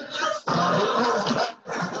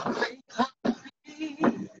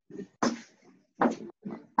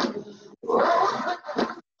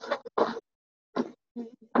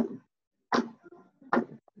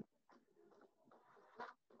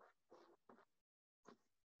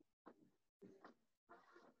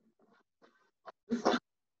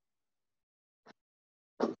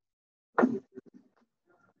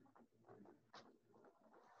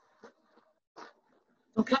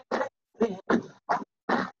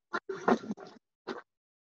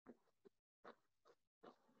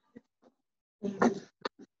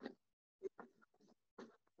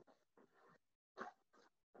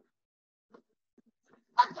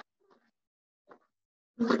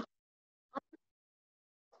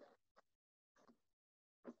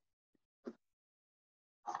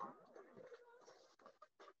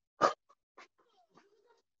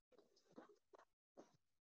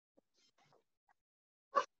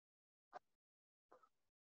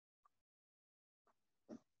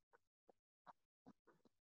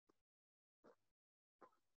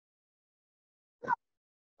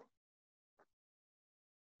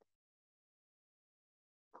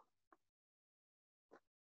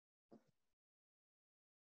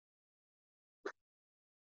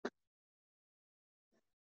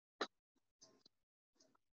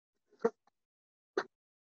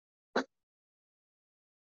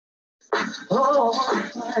 Oh,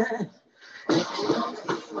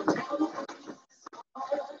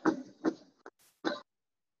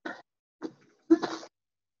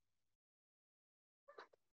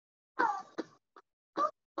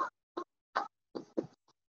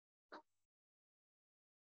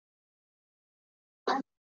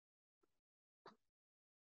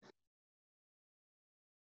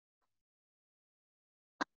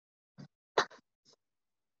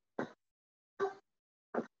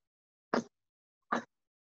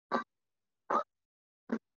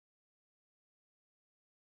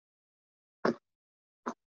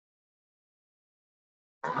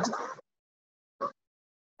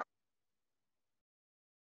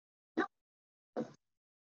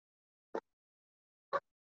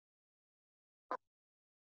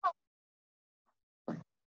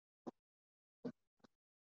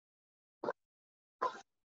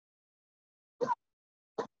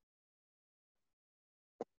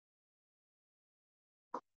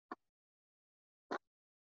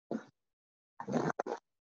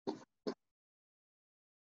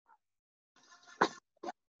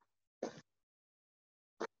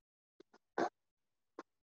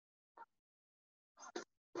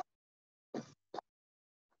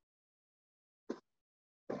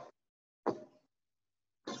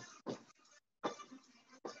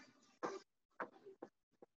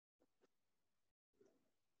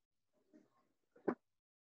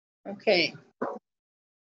 Okay.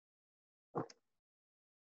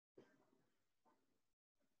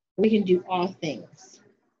 We can do all things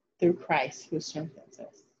through Christ who strengthens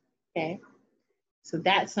us. Okay. So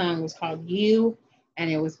that song was called You,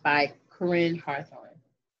 and it was by Corinne Hawthorne.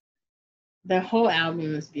 The whole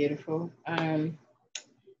album is beautiful.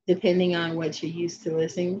 Depending on what you're used to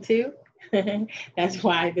listening to. That's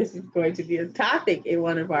why this is going to be a topic in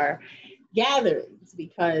one of our gatherings,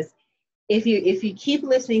 because if you keep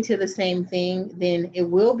listening to the same thing, then it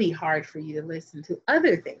will be hard for you to listen to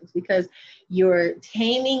other things, because you're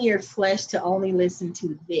taming your flesh to only listen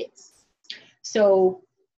to this. So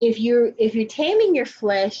if you're taming your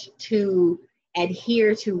flesh to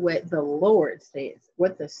adhere to what the Lord says,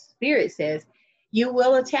 what the Spirit says, you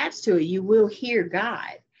will attach to it. You will hear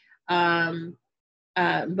God.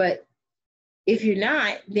 But if you're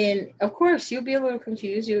not, then of course you'll be a little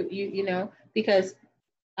confused. You know, because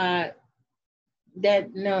no.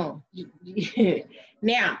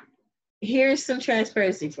 Now, here's some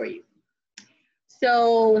transparency for you.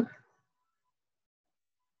 So,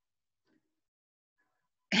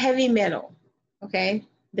 heavy metal, okay?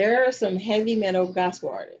 There are some heavy metal gospel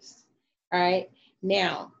artists, all right?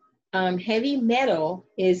 Now, heavy metal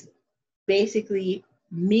is basically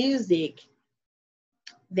music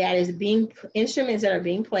that is instruments that are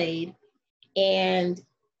being played, and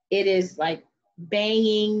it is like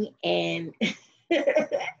banging, and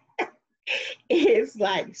it's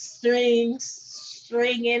like stringing,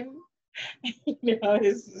 you know,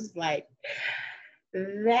 it's just like,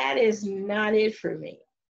 that is not it for me.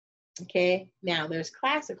 Okay, now there's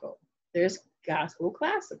classical, there's gospel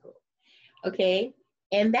classical, okay,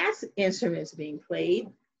 and that's instruments being played,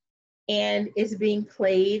 and it's being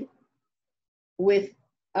played with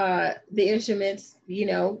the instruments, you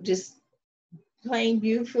know, just playing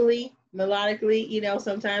beautifully, melodically, you know,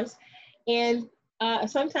 sometimes, and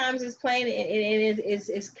sometimes it's playing, and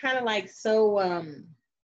it's kind of like, so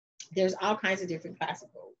there's all kinds of different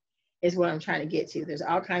classical, is what I'm trying to get to. There's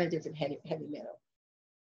all kinds of different heavy metal,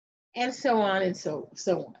 and so on and so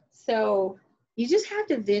on. So you just have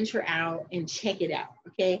to venture out and check it out,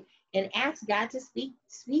 okay? And ask God to speak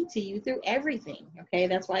to you through everything, okay?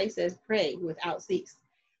 That's why he says pray without cease.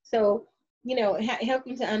 So, you know, help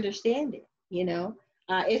you to understand it, you know?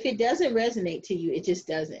 If it doesn't resonate to you, it just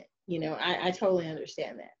doesn't, you know? I totally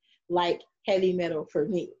understand that. Like heavy metal for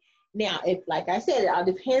me. Now, if, like I said, it all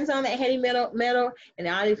depends on that heavy metal, and it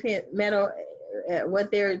all depends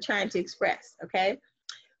what they're trying to express, okay?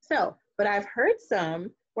 So, but I've heard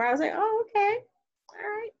some where I was like, oh, okay, all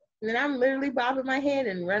right. And then I'm literally bobbing my head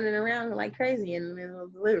and running around like crazy in the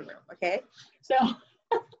living room, okay? So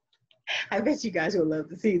I bet you guys would love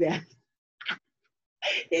to see that.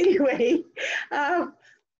 Anyway,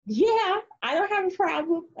 yeah, I don't have a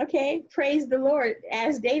problem, okay? Praise the Lord,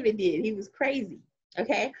 as David did. He was crazy,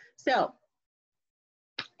 okay? So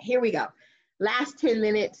here we go. Last 10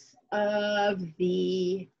 minutes of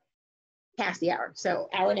the past the hour, so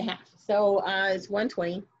hour and a half. So it's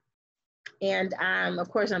 1:20, and of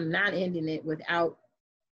course I'm not ending it without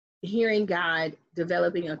hearing God,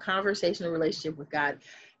 developing a conversational relationship with God.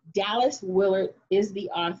 Dallas Willard is the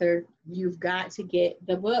author. You've got to get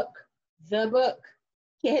the book,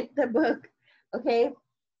 get the book, okay?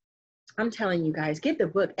 I'm telling you guys, get the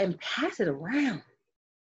book and pass it around.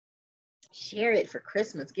 Share it for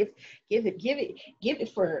Christmas. Give it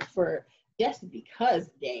for Just Because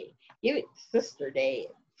Day. Give it Sister Day,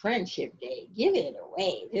 Friendship Day. Give it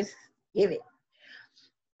away. Just give it.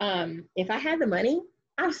 If I had the money,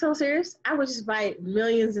 I'm so serious, I would just buy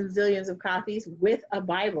millions and zillions of copies with a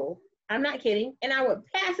Bible. I'm not kidding. And I would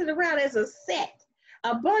pass it around as a set,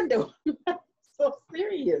 a bundle. So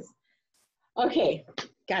serious. Okay,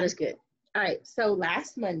 God is good. All right, so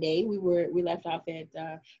last Monday we left off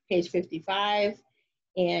at page 55,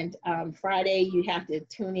 and Friday you have to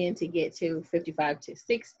tune in to get to 55 to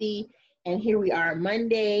 60, and here we are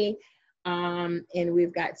Monday, and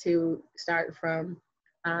we've got to start from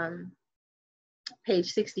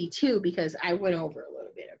page 62 because I went over a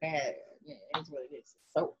little bit. Okay, it's what it is.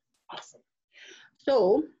 So awesome.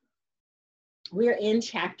 So we're in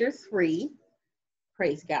chapter 3.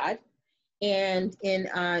 Praise God. And in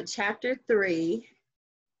chapter 3,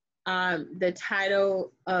 the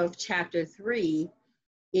title of chapter 3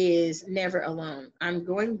 is Never Alone. I'm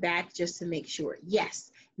going back just to make sure.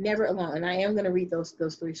 Yes, never alone. And I am going to read those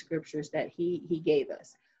 3 scriptures that he gave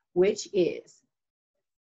us, which is,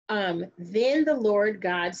 then the Lord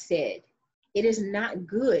God said, it is not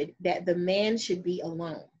good that the man should be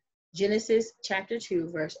alone. Genesis chapter 2,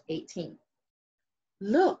 verse 18.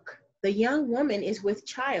 Look, the young woman is with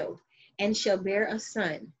child, and shall bear a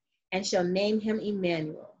son, and shall name him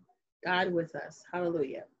Emmanuel, God with us.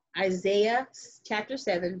 Hallelujah. Isaiah chapter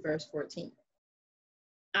 7, verse 14.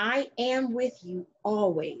 I am with you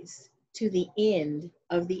always to the end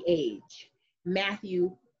of the age.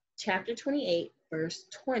 Matthew chapter 28, verse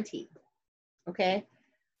 20. Okay.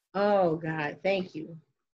 Oh, God, thank you.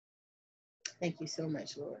 Thank you so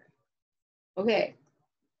much, Lord. Okay.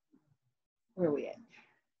 Where are we at?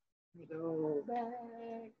 Let me go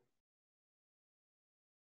back.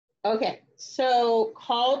 Okay. So,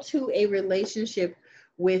 call to a relationship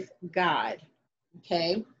with God.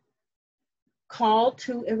 Okay. Call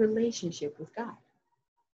to a relationship with God.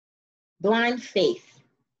 Blind faith.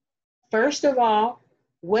 First of all,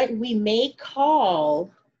 what we may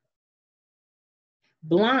call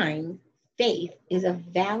blind faith is a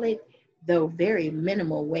valid, though very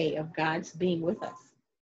minimal, way of God's being with us.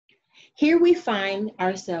 Here we find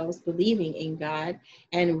ourselves believing in God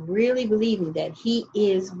and really believing that He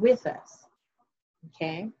is with us.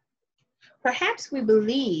 Okay? Perhaps we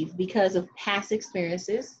believe because of past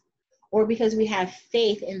experiences, or because we have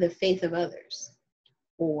faith in the faith of others,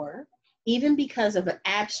 or even because of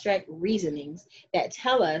abstract reasonings that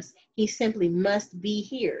tell us He simply must be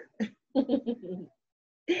here.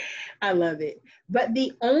 I love it. But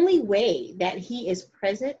the only way that He is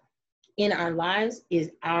present in our lives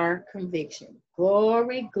is our conviction.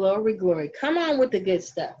 Glory, glory, glory. Come on with the good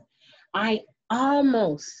stuff. I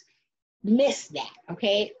almost missed that,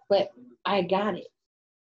 okay? But I got it.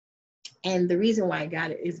 And the reason why I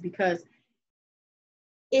got it is because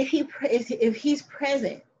if He's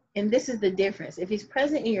present, and this is the difference, if He's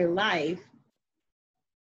present in your life,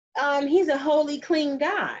 He's a holy, clean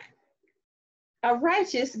God, a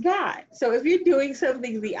righteous God. So if you're doing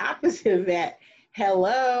something the opposite of that,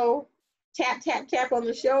 hello, tap, tap, tap on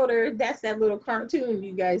the shoulder. That's that little cartoon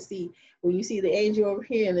you guys see when you see the angel over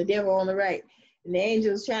here and the devil on the right. And the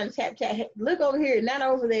angel's trying to tap, tap. Look over here, not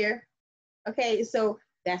over there. Okay, so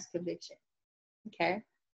that's conviction. Okay.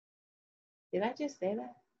 Did I just say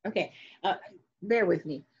that? Okay, bear with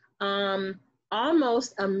me.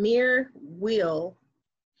 Almost a mere will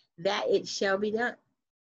that it shall be done.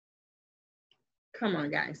 Come on,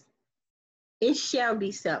 guys. It shall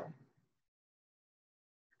be so.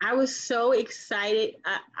 I was so excited.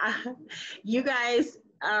 You guys,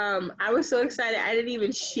 I was so excited. I didn't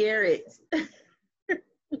even share it.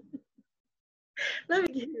 Let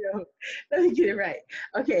me get it right.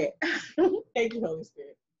 Okay. Thank you, Holy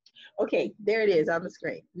Spirit. Okay, there it is on the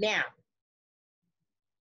screen. Now,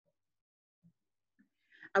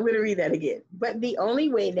 I'm going to read that again. But the only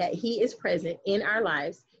way that He is present in our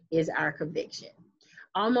lives is our conviction.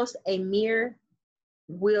 Almost a mere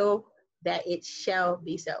will that it shall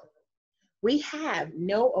be so. We have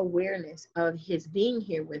no awareness of His being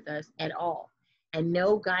here with us at all, and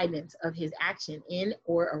no guidance of His action in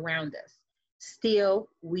or around us. Still,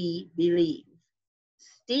 we believe.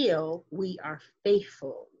 Still, we are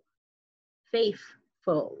faithful.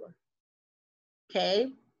 Faithful.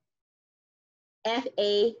 Okay?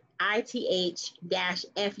 FAITH-FULL.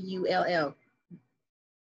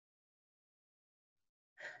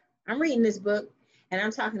 I'm reading this book and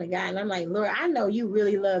I'm talking to God and I'm like, Lord, I know you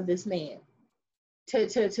really love this man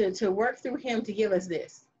to work through him to give us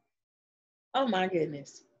this. Oh my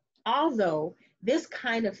goodness. Although this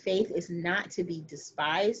kind of faith is not to be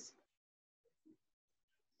despised,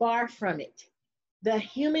 far from it. The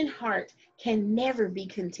human heart can never be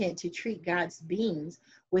content to treat God's beings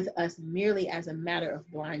with us merely as a matter of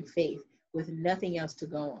blind faith with nothing else to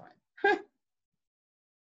go on.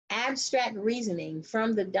 Abstract reasoning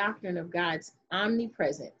from the doctrine of God's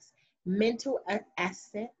omnipresence, mental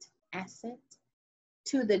assent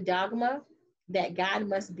to the dogma that God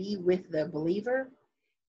must be with the believer,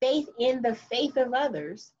 faith in the faith of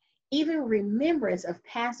others, even remembrance of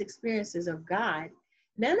past experiences of God,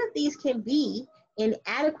 none of these can be an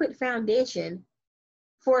adequate foundation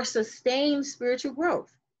for sustained spiritual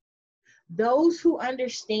growth. Those who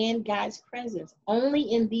understand God's presence only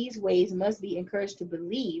in these ways must be encouraged to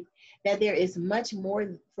believe that there is much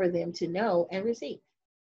more for them to know and receive.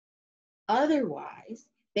 Otherwise,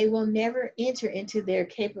 they will never enter into their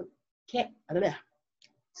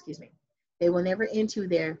They will never enter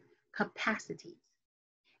their capacities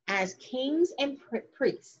as kings and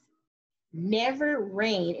priests. Never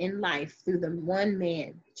reign in life through the one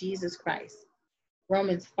man, Jesus Christ.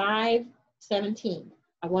 Romans 5:17.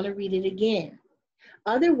 I want to read it again.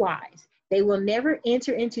 Otherwise, they will never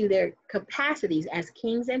enter into their capacities as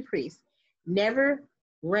kings and priests, never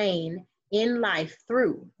reign in life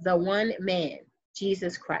through the one man,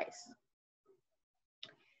 Jesus Christ.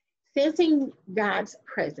 Sensing God's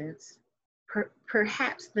presence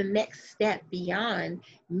perhaps the next step beyond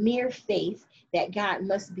mere faith that God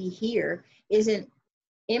must be here is an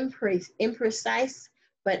imprecise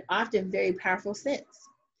but often very powerful sense.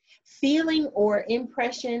 Feeling or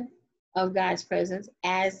impression of God's presence,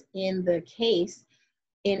 as in the case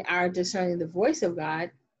in our discerning the voice of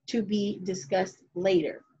God, to be discussed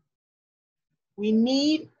later. We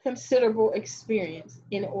need considerable experience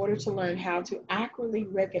in order to learn how to accurately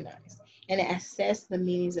recognize and assess the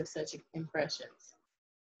meanings of such impressions.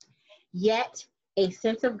 Yet, a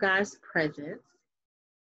sense of God's presence,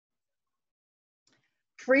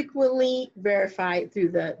 frequently verified through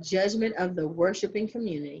the judgment of the worshiping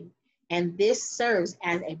community, and this serves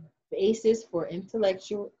as a basis for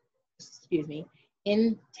intelligent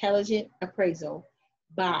appraisal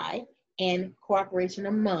by and cooperation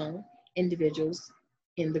among individuals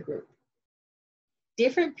in the group.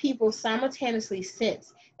 Different people simultaneously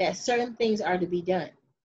sense that certain things are to be done,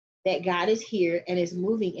 that God is here and is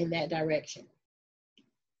moving in that direction.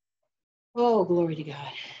 Oh, glory to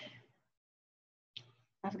God.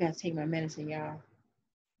 I forgot to take my medicine, y'all.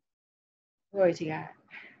 Glory to God.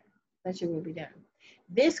 Let your will be done.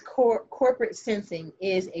 This corporate sensing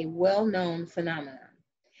is a well-known phenomenon.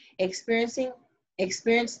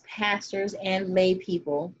 Experienced pastors and lay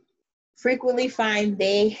people frequently find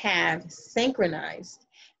they have synchronized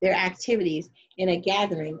their activities in a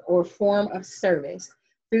gathering or form of service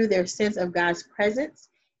through their sense of God's presence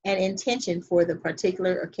and intention for the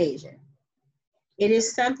particular occasion. It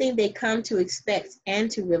is something they come to expect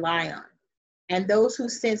and to rely on. And those who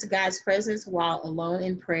sense God's presence while alone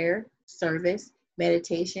in prayer, service,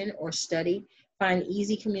 meditation, or study find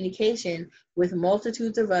easy communication with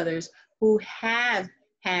multitudes of others who have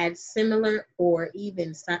had similar or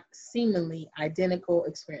even seemingly identical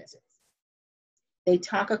experiences. They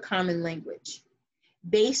talk a common language.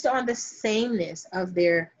 Based on the sameness of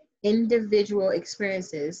their individual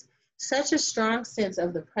experiences, such a strong sense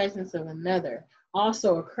of the presence of another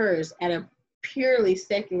also occurs at a purely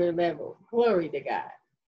secular level, glory to God,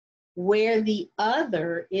 where the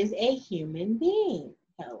other is a human being.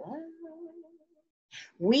 Hello.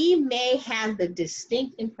 We may have the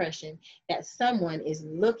distinct impression that someone is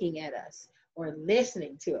looking at us or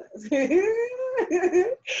listening to us.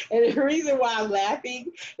 And the reason why I'm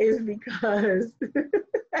laughing is because,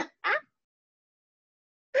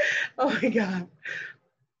 oh my God.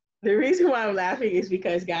 The reason why I'm laughing is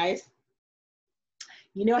because, guys,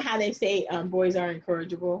 you know how they say boys are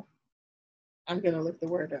incorrigible? I'm going to look the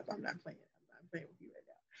word up. I'm not playing with you right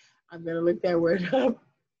now. I'm going to look that word up.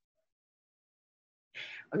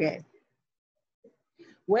 Okay.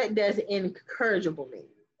 What does incorrigible mean?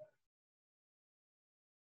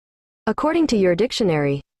 According to your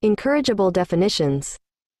dictionary, incorrigible definitions: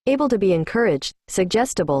 able to be encouraged,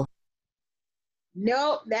 suggestible.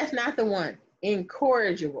 No, that's not the one.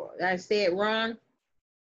 Incorrigible. Did I say it wrong?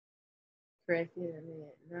 Corrected,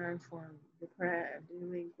 non-form, deprived,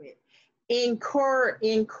 delinquent.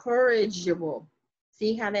 Incorrigible.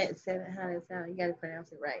 See how that sounds? You got to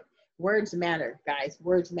pronounce it right. Words matter, guys.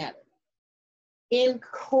 Words matter.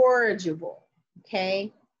 Incorrigible.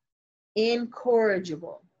 Okay?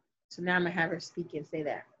 Incorrigible. So now I'm going to have her speak and say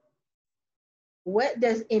that. What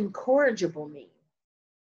does incorrigible mean?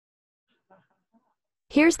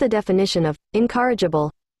 Here's the definition of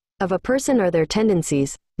incorrigible: of a person or their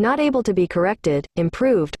tendencies, not able to be corrected,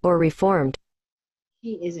 improved, or reformed.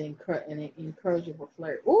 He is an incorrigible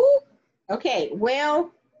flirt. Ooh, okay,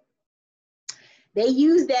 well, they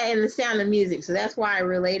use that in The Sound of Music, so that's why I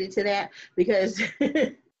related to that, because,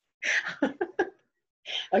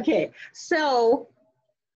 okay, so,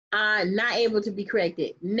 not able to be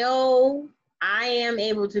corrected. No, I am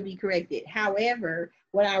able to be corrected. However,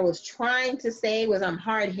 what I was trying to say was I'm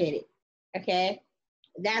hard-headed, okay?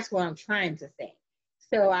 That's what I'm trying to say.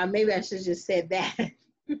 So maybe I should just said that.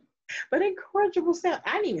 But incorrigible sound,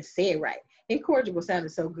 I didn't even say it right. Incorrigible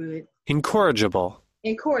sounded so good. Incorrigible.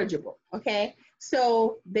 Incorrigible, okay?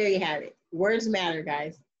 So there you have it. Words matter,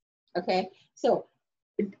 guys, okay? So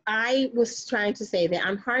I was trying to say that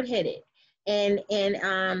I'm hard-headed. And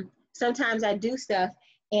sometimes I do stuff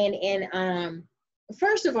and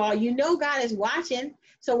first of all, you know God is watching.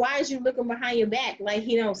 So why is you looking behind your back like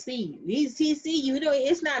he don't see you? He see you. You know,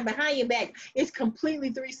 it's not behind your back. It's completely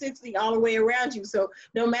 360 all the way around you. So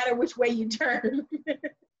no matter which way you turn,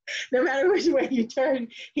 no matter which way you turn,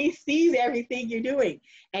 he sees everything you're doing.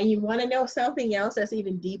 And you want to know something else that's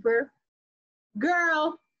even deeper?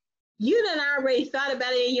 Girl, you done already thought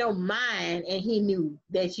about it in your mind, and he knew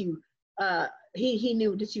that you, he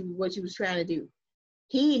knew that you, what you was trying to do.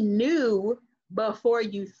 He knew before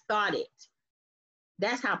you thought it.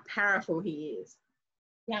 That's how powerful he is.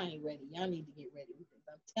 Y'all ain't ready. Y'all need to get ready with this.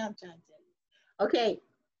 I'm trying to tell you. Okay.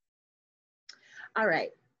 All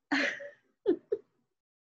right.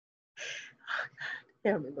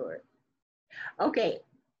 Help me, Lord. Okay.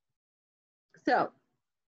 So,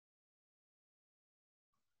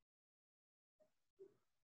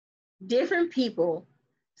 different people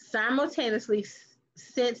simultaneously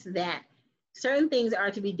sense that certain things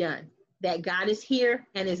are to be done, that God is here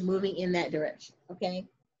and is moving in that direction. Okay.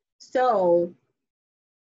 So,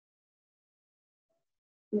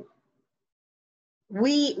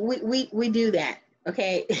 we do that.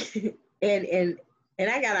 Okay. and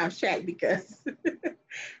I got off track because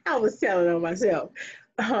I was telling on myself.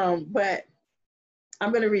 But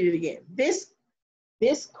I'm going to read it again.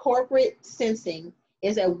 This corporate sensing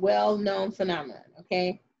is a well-known phenomenon,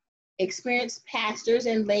 okay? Experienced pastors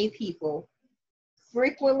and lay people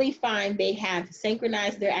frequently find they have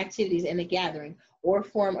synchronized their activities in a gathering or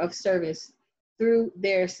form of service through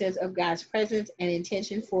their sense of God's presence and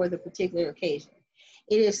intention for the particular occasion.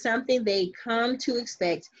 It is something they come to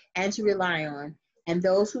expect and to rely on, and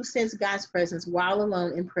those who sense God's presence while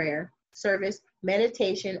alone in prayer, service,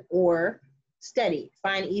 meditation, or study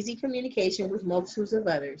find easy communication with multitudes of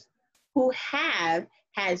others who have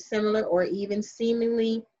had similar or even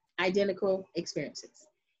seemingly identical experiences.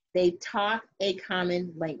 They talk a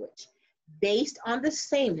common language based on the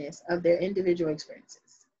sameness of their individual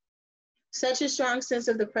experiences. Such a strong sense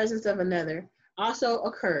of the presence of another also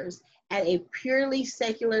occurs at a purely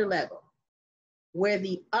secular level, where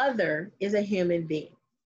the other is a human being.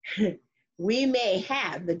 We may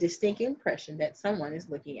have the distinct impression that someone is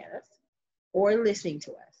looking at us or listening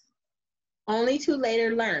to us, only to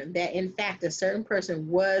later learn that in fact a certain person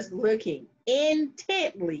was looking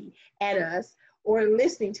intently at us or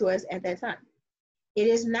listening to us at that time. It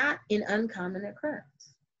is not an uncommon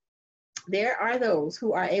occurrence. There are those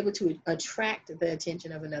who are able to attract the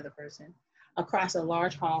attention of another person across a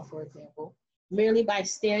large hall, for example, merely by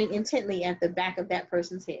staring intently at the back of that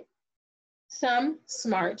person's head. Some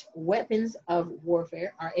smart weapons of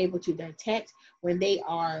warfare are able to detect when they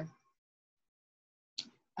are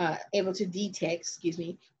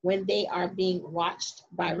when they are being watched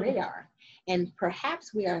by radar. And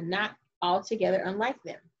perhaps we are not altogether unlike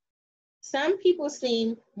them. Some people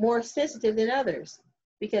seem more sensitive than others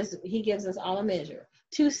because he gives us all a measure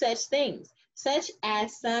to such things, such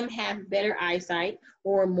as some have better eyesight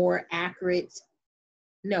or more acute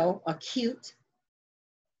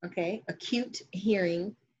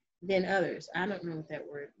hearing than others. I don't know what that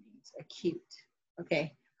word means, acute.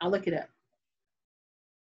 Okay, I'll look it up.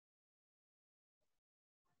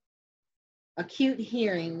 Acute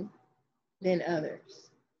hearing than others.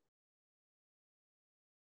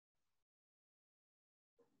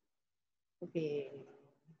 Okay.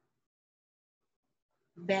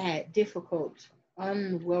 Bad, difficult,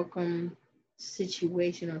 unwelcome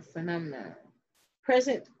situation or phenomenon,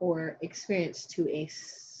 present or experienced to a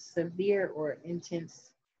severe or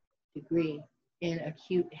intense degree in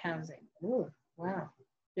acute housing. Oh, wow.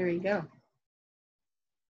 There you go.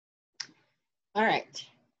 All right.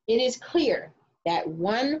 It is clear that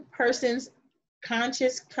one person's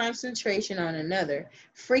conscious concentration on another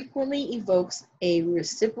frequently evokes a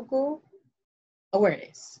reciprocal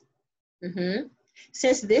awareness.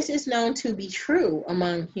 Since this is known to be true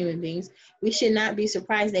among human beings, we should not be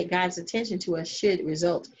surprised that God's attention to us should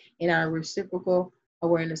result in our reciprocal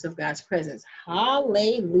awareness of God's presence.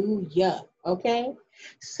 Hallelujah. Okay?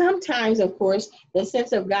 Sometimes, of course, the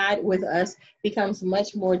sense of God with us becomes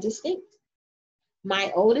much more distinct.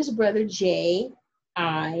 My oldest brother,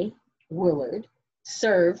 J.I. Willard,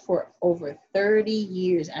 served for over 30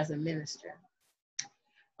 years as a minister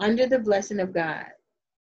under the blessing of God.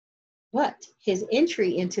 But his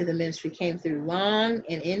entry into the ministry came through long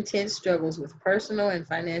and intense struggles with personal and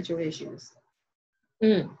financial issues.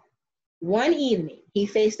 One evening, he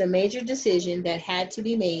faced a major decision that had to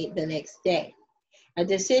be made the next day, a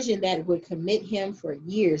decision that would commit him for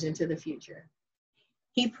years into the future.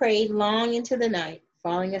 He prayed long into the night,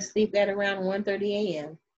 falling asleep at around 1:30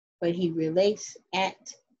 a.m., but he relates at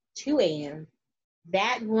 2 a.m.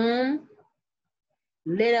 That room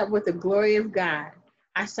lit up with the glory of God.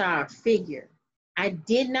 I saw a figure. I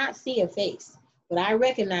did not see a face, but I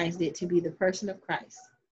recognized it to be the person of Christ.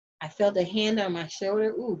 I felt a hand on my shoulder,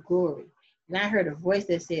 ooh, glory. And I heard a voice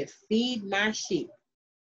that said, "Feed my sheep,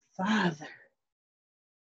 Father."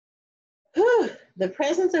 Whew. The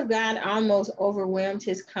presence of God almost overwhelmed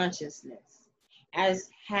his consciousness, as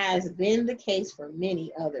has been the case for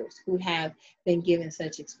many others who have been given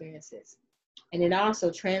such experiences. And it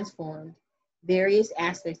also transformed various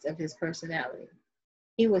aspects of his personality.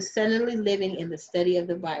 He was suddenly living in the study of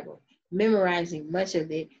the Bible, memorizing much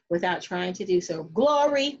of it without trying to do so.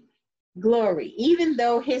 Glory, glory. Even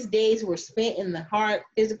though his days were spent in the hard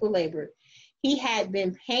physical labor, he had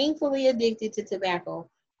been painfully addicted to tobacco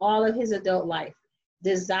all of his adult life.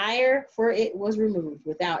 Desire for it was removed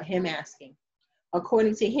without him asking.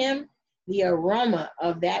 According to him, the aroma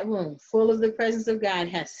of that room full of the presence of God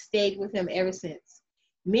has stayed with him ever since.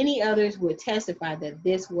 Many others would testify that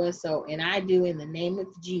this was so, and I do in the name of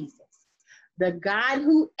Jesus. The God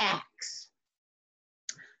who acts,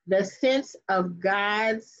 the sense of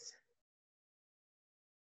God's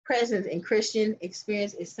presence in Christian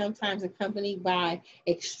experience is sometimes accompanied by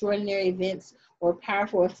extraordinary events or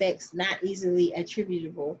powerful effects not easily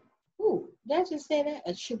attributable. Ooh, did I just say that?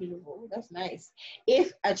 Attributable. That's nice.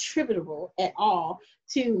 If attributable at all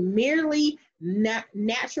to merely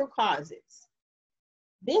natural causes.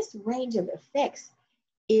 This range of effects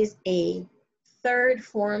is a third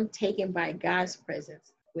form taken by God's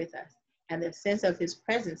presence with us, and the sense of his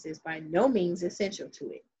presence is by no means essential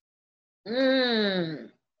to it.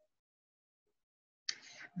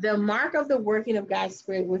 The mark of the working of God's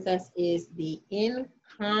Spirit with us is the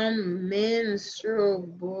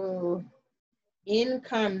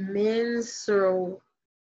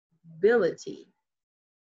incommensurability.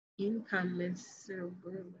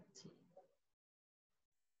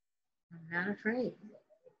 I'm not afraid.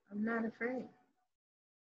 I'm not afraid.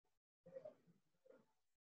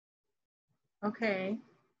 Okay.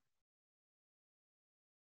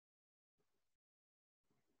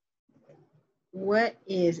 What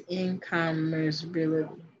is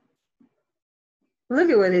incommensurability? Look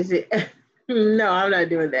at what is it. No, I'm not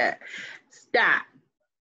doing that. Stop.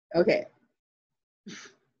 Okay.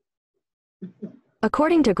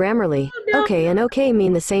 According to Grammarly, okay and okay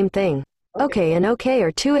mean the same thing. Okay and okay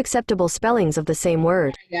are two acceptable spellings of the same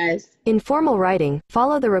word. Guys. In formal writing,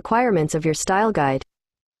 follow the requirements of your style guide.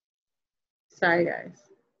 Sorry, guys.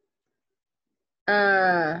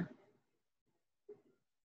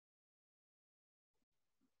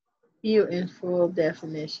 View in full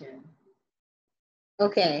definition.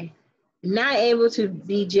 Okay. Not able to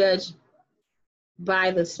be judged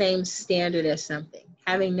by the same standard as something.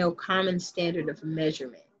 Having no common standard of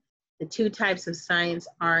measurement. The two types of science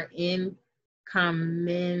are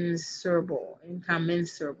incommensurable.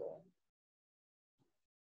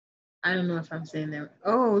 I don't know if I'm saying that.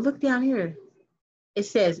 Oh, look down here. It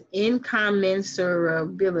says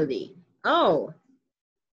incommensurability. Oh.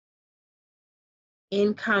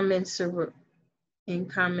 Incommensurability.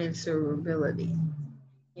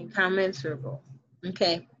 Incommensurable.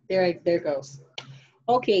 Okay, there goes.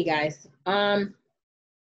 Okay, guys. Thank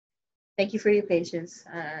you for your patience.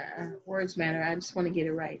 Words matter. I just want to get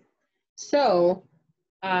it right. So,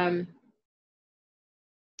 of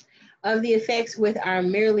the effects with our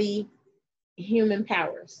merely human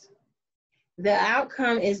powers. The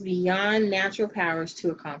outcome is beyond natural powers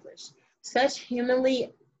to accomplish. Such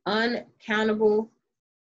humanly unaccountable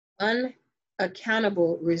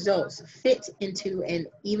results fit into and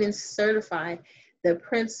even certify the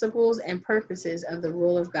principles and purposes of the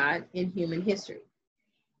rule of God in human history,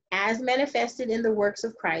 as manifested in the works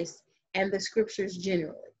of Christ and the scriptures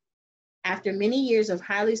generally. After many years of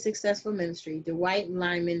highly successful ministry, Dwight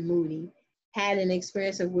Lyman Moody had an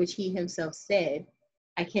experience of which he himself said,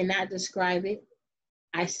 I cannot describe it.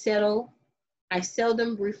 I seldom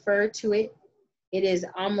refer to it. It is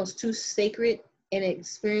almost too sacred an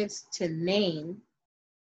experience to name.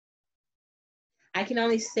 I can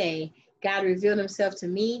only say God revealed himself to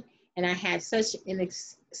me, and I had such an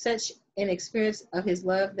experience of his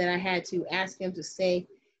love that I had to ask him to stay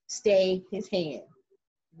his hand.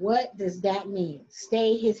 What does that mean?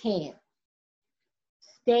 Stay his hand.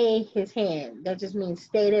 Stay his hand. That just means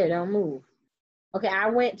stay there, don't move. Okay, I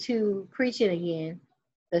went to preaching again.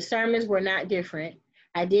 The sermons were not different.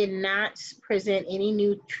 I did not present any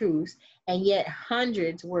new truths, and yet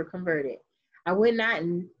hundreds were converted. I would not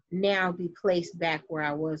now be placed back where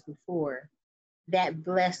I was before that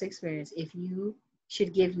blessed experience. If you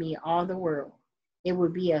should give me all the world, it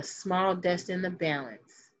would be a small dust in the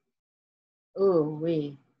balance.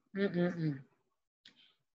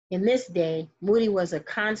 In this day, Moody was a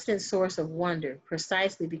constant source of wonder,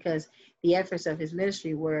 precisely because the efforts of his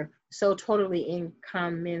ministry were so totally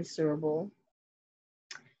incommensurable,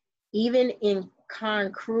 even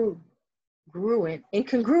incongruent.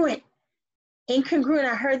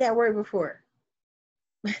 I heard that word before.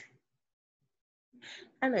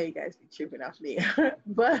 I know you guys be tripping off me,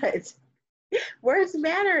 but words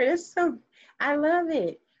matter. It's so, I love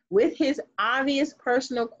it. With his obvious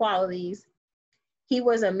personal qualities, he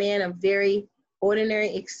was a man of very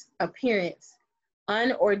ordinary appearance,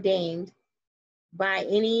 unordained by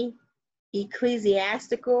any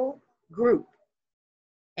ecclesiastical group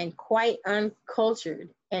and quite uncultured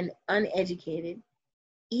and uneducated,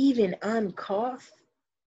 even uncouth,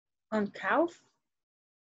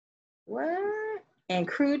 what? And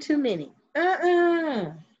crude to many.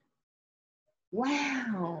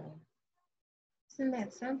 Wow. Isn't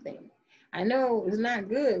that something? I know it's not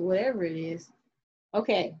good, whatever it is.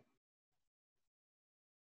 Okay.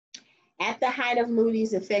 At the height of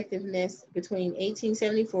Moody's effectiveness between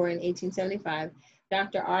 1874 and 1875,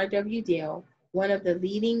 Dr. R.W. Dale, one of the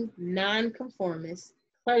leading nonconformist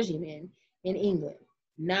clergymen in England,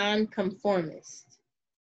 nonconformist.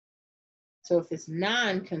 So if it's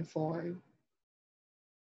non-conform,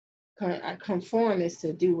 conform is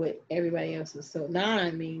to do what everybody else is. So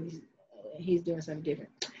non means he's doing something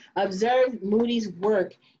different. Observed Moody's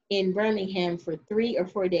work in Birmingham for 3 or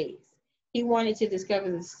 4 days. He wanted to discover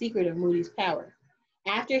the secret of Moody's power.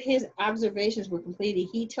 After his observations were completed,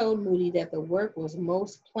 he told Moody that the work was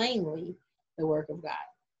most plainly the work of God,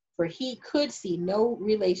 for he could see no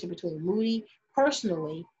relation between Moody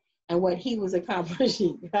personally and what he was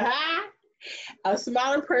accomplishing. A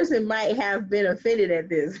smaller person might have been offended at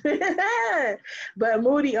this, but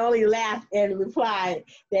Moody only laughed and replied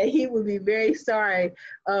that he would be very sorry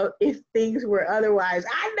if things were otherwise.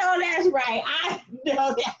 I know that's right. I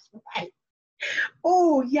know that's right.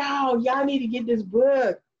 Oh, y'all need to get this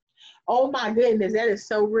book. Oh my goodness, that is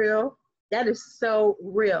so real. That is so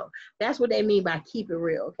real. That's what they mean by keep it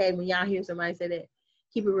real, okay? When y'all hear somebody say that,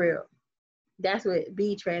 keep it real. That's what,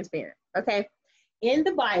 be transparent, okay? In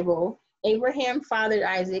the Bible, Abraham fathered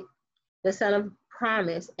Isaac, the son of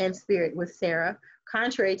promise and spirit, with Sarah,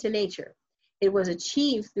 contrary to nature. It was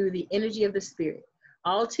achieved through the energy of the spirit,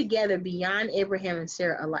 altogether beyond Abraham and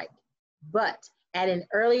Sarah alike. But at an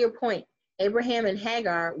earlier point, Abraham and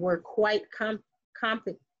Hagar were quite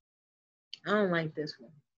competent. I don't like this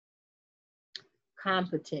one.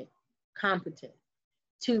 Competent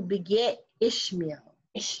to beget Ishmael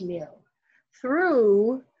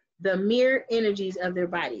through the mere energies of their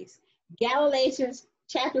bodies. Galatians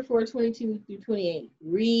chapter 4, 22 through 28.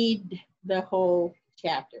 Read the whole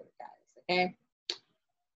chapter, guys, okay?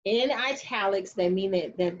 In italics, that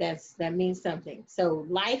means something. So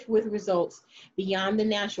life with results beyond the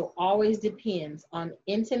natural always depends on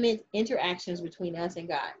intimate interactions between us and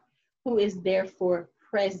God, who is therefore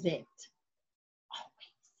present.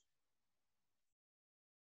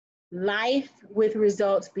 Always. Life with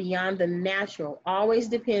results beyond the natural always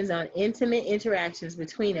depends on intimate interactions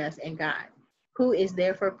between us and God, who is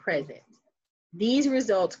therefore present. These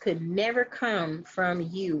results could never come from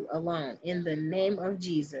you alone. In the name of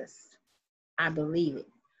Jesus, I believe it.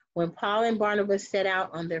 When Paul and Barnabas set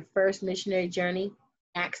out on their first missionary journey,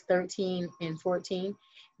 Acts 13 and 14,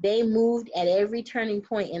 they moved at every turning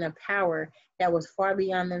point in a power that was far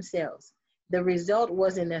beyond themselves. The result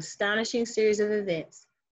was an astonishing series of events,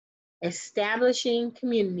 establishing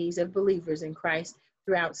communities of believers in Christ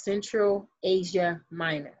throughout Central Asia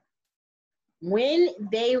Minor. When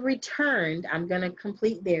they returned, I'm going to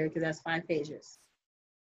complete there because that's 5 pages.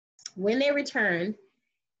 When they returned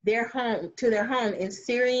to their home in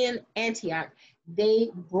Syrian Antioch,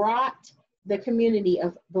 they brought the community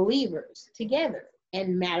of believers together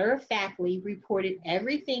and matter-of-factly reported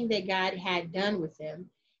everything that God had done with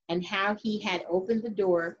them and how he had opened the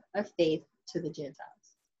door of faith to the Gentiles.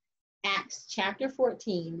 Acts chapter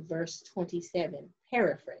 14, verse 27,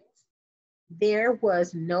 paraphrase. There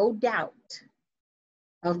was no doubt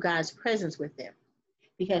of God's presence with them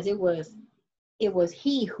because it was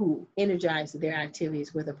he who energized their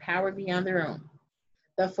activities with a power beyond their own.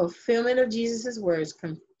 The fulfillment of Jesus' words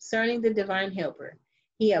concerning the divine helper.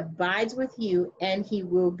 He abides with you and he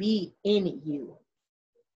will be in you.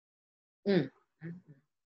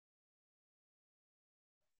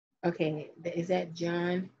 Okay, is that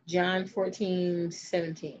John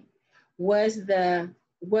 14:17? Was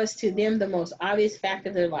to them the most obvious fact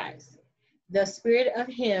of their lives. The spirit of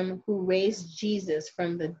him who raised Jesus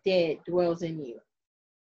from the dead dwells in you.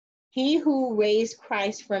 He who raised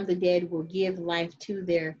Christ from the dead will give life to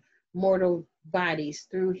their mortal bodies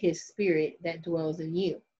through his spirit that dwells in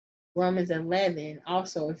you. Romans 11,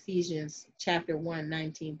 also Ephesians chapter 1,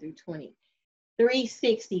 19 through 20.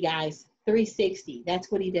 360, guys, 360.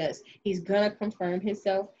 That's what he does. He's going to confirm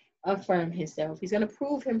himself, affirm himself. He's going to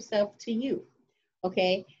prove himself to you.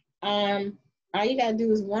 Okay? All you got to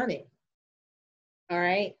do is want it. All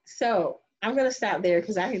right, so I'm going to stop there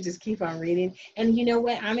because I can just keep on reading. And you know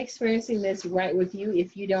what? I'm experiencing this right with you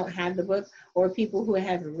if you don't have the book or people who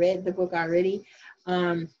have read the book already.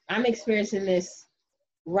 I'm experiencing this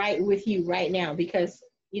right with you right now because,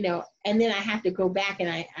 you know, and then I have to go back and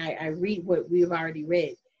I read what we've already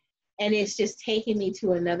read. and it's just taking me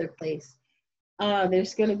to another place.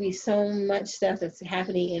 There's going to be so much stuff that's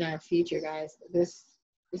happening in our future, guys. This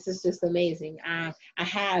is just amazing. I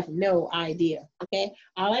have no idea. Okay,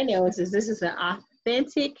 all I know is this is an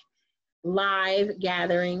authentic live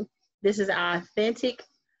gathering. This is an authentic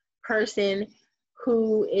person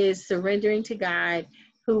who is surrendering to God,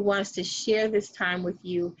 who wants to share this time with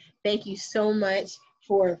you. Thank you so much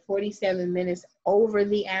for 47 minutes over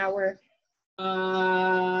the hour.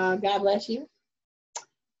 God bless you.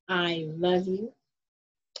 I love you,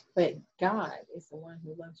 but God is the one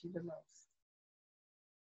who loves you the most.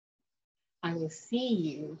 I will see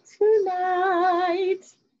you tonight.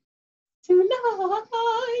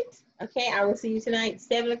 Okay, I will see you tonight,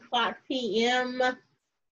 7:00 p.m.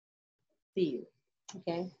 See you.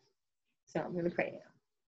 Okay, so I'm going to pray now.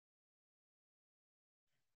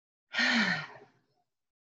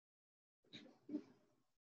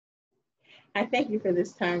 I thank you for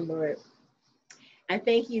this time, Lord. I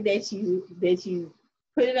thank you that you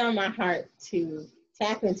put it on my heart to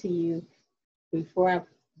tap into you before I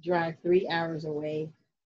drive 3 hours away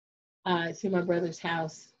to my brother's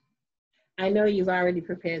house. I know you've already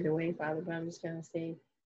prepared the way, Father, but I'm just going to say,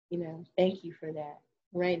 thank you for that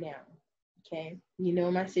right now. Okay. You know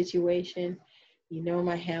my situation. You know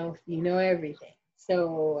my health. You know everything.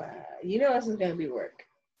 So, this is going to be work.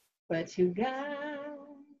 But to God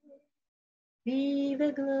be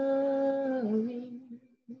the glory.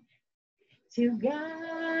 To God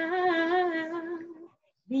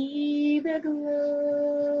be the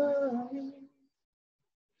glory.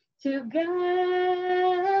 To God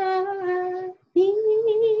be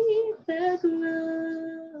the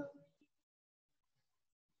glory.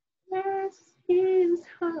 Bless his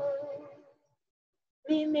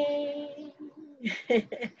holy name.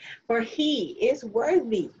 For he is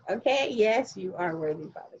worthy. Okay? Yes, you are worthy,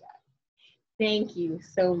 Father God. Thank you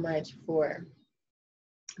so much for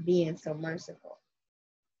being so merciful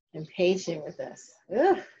and patient with us.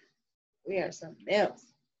 Ugh, we are something else.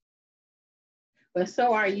 But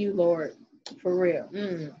so are you, Lord, for real.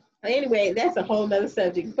 Anyway, that's a whole nother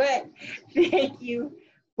subject. But thank you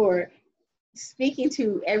for speaking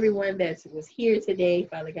to everyone that was here today,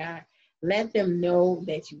 Father God. Let them know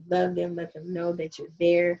that you love them. Let them know that you're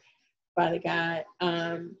there, Father God.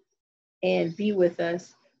 And be with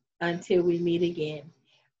us until we meet again.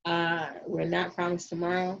 We're not promised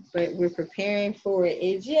tomorrow, but we're preparing for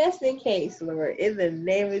it just in case, Lord. In the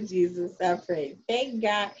name of Jesus, I pray. Thank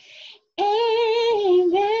God.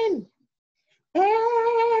 Amen.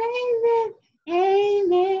 Amen.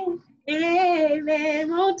 Amen.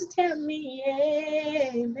 Amen. Won't you tell me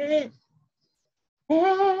amen?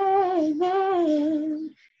 Amen.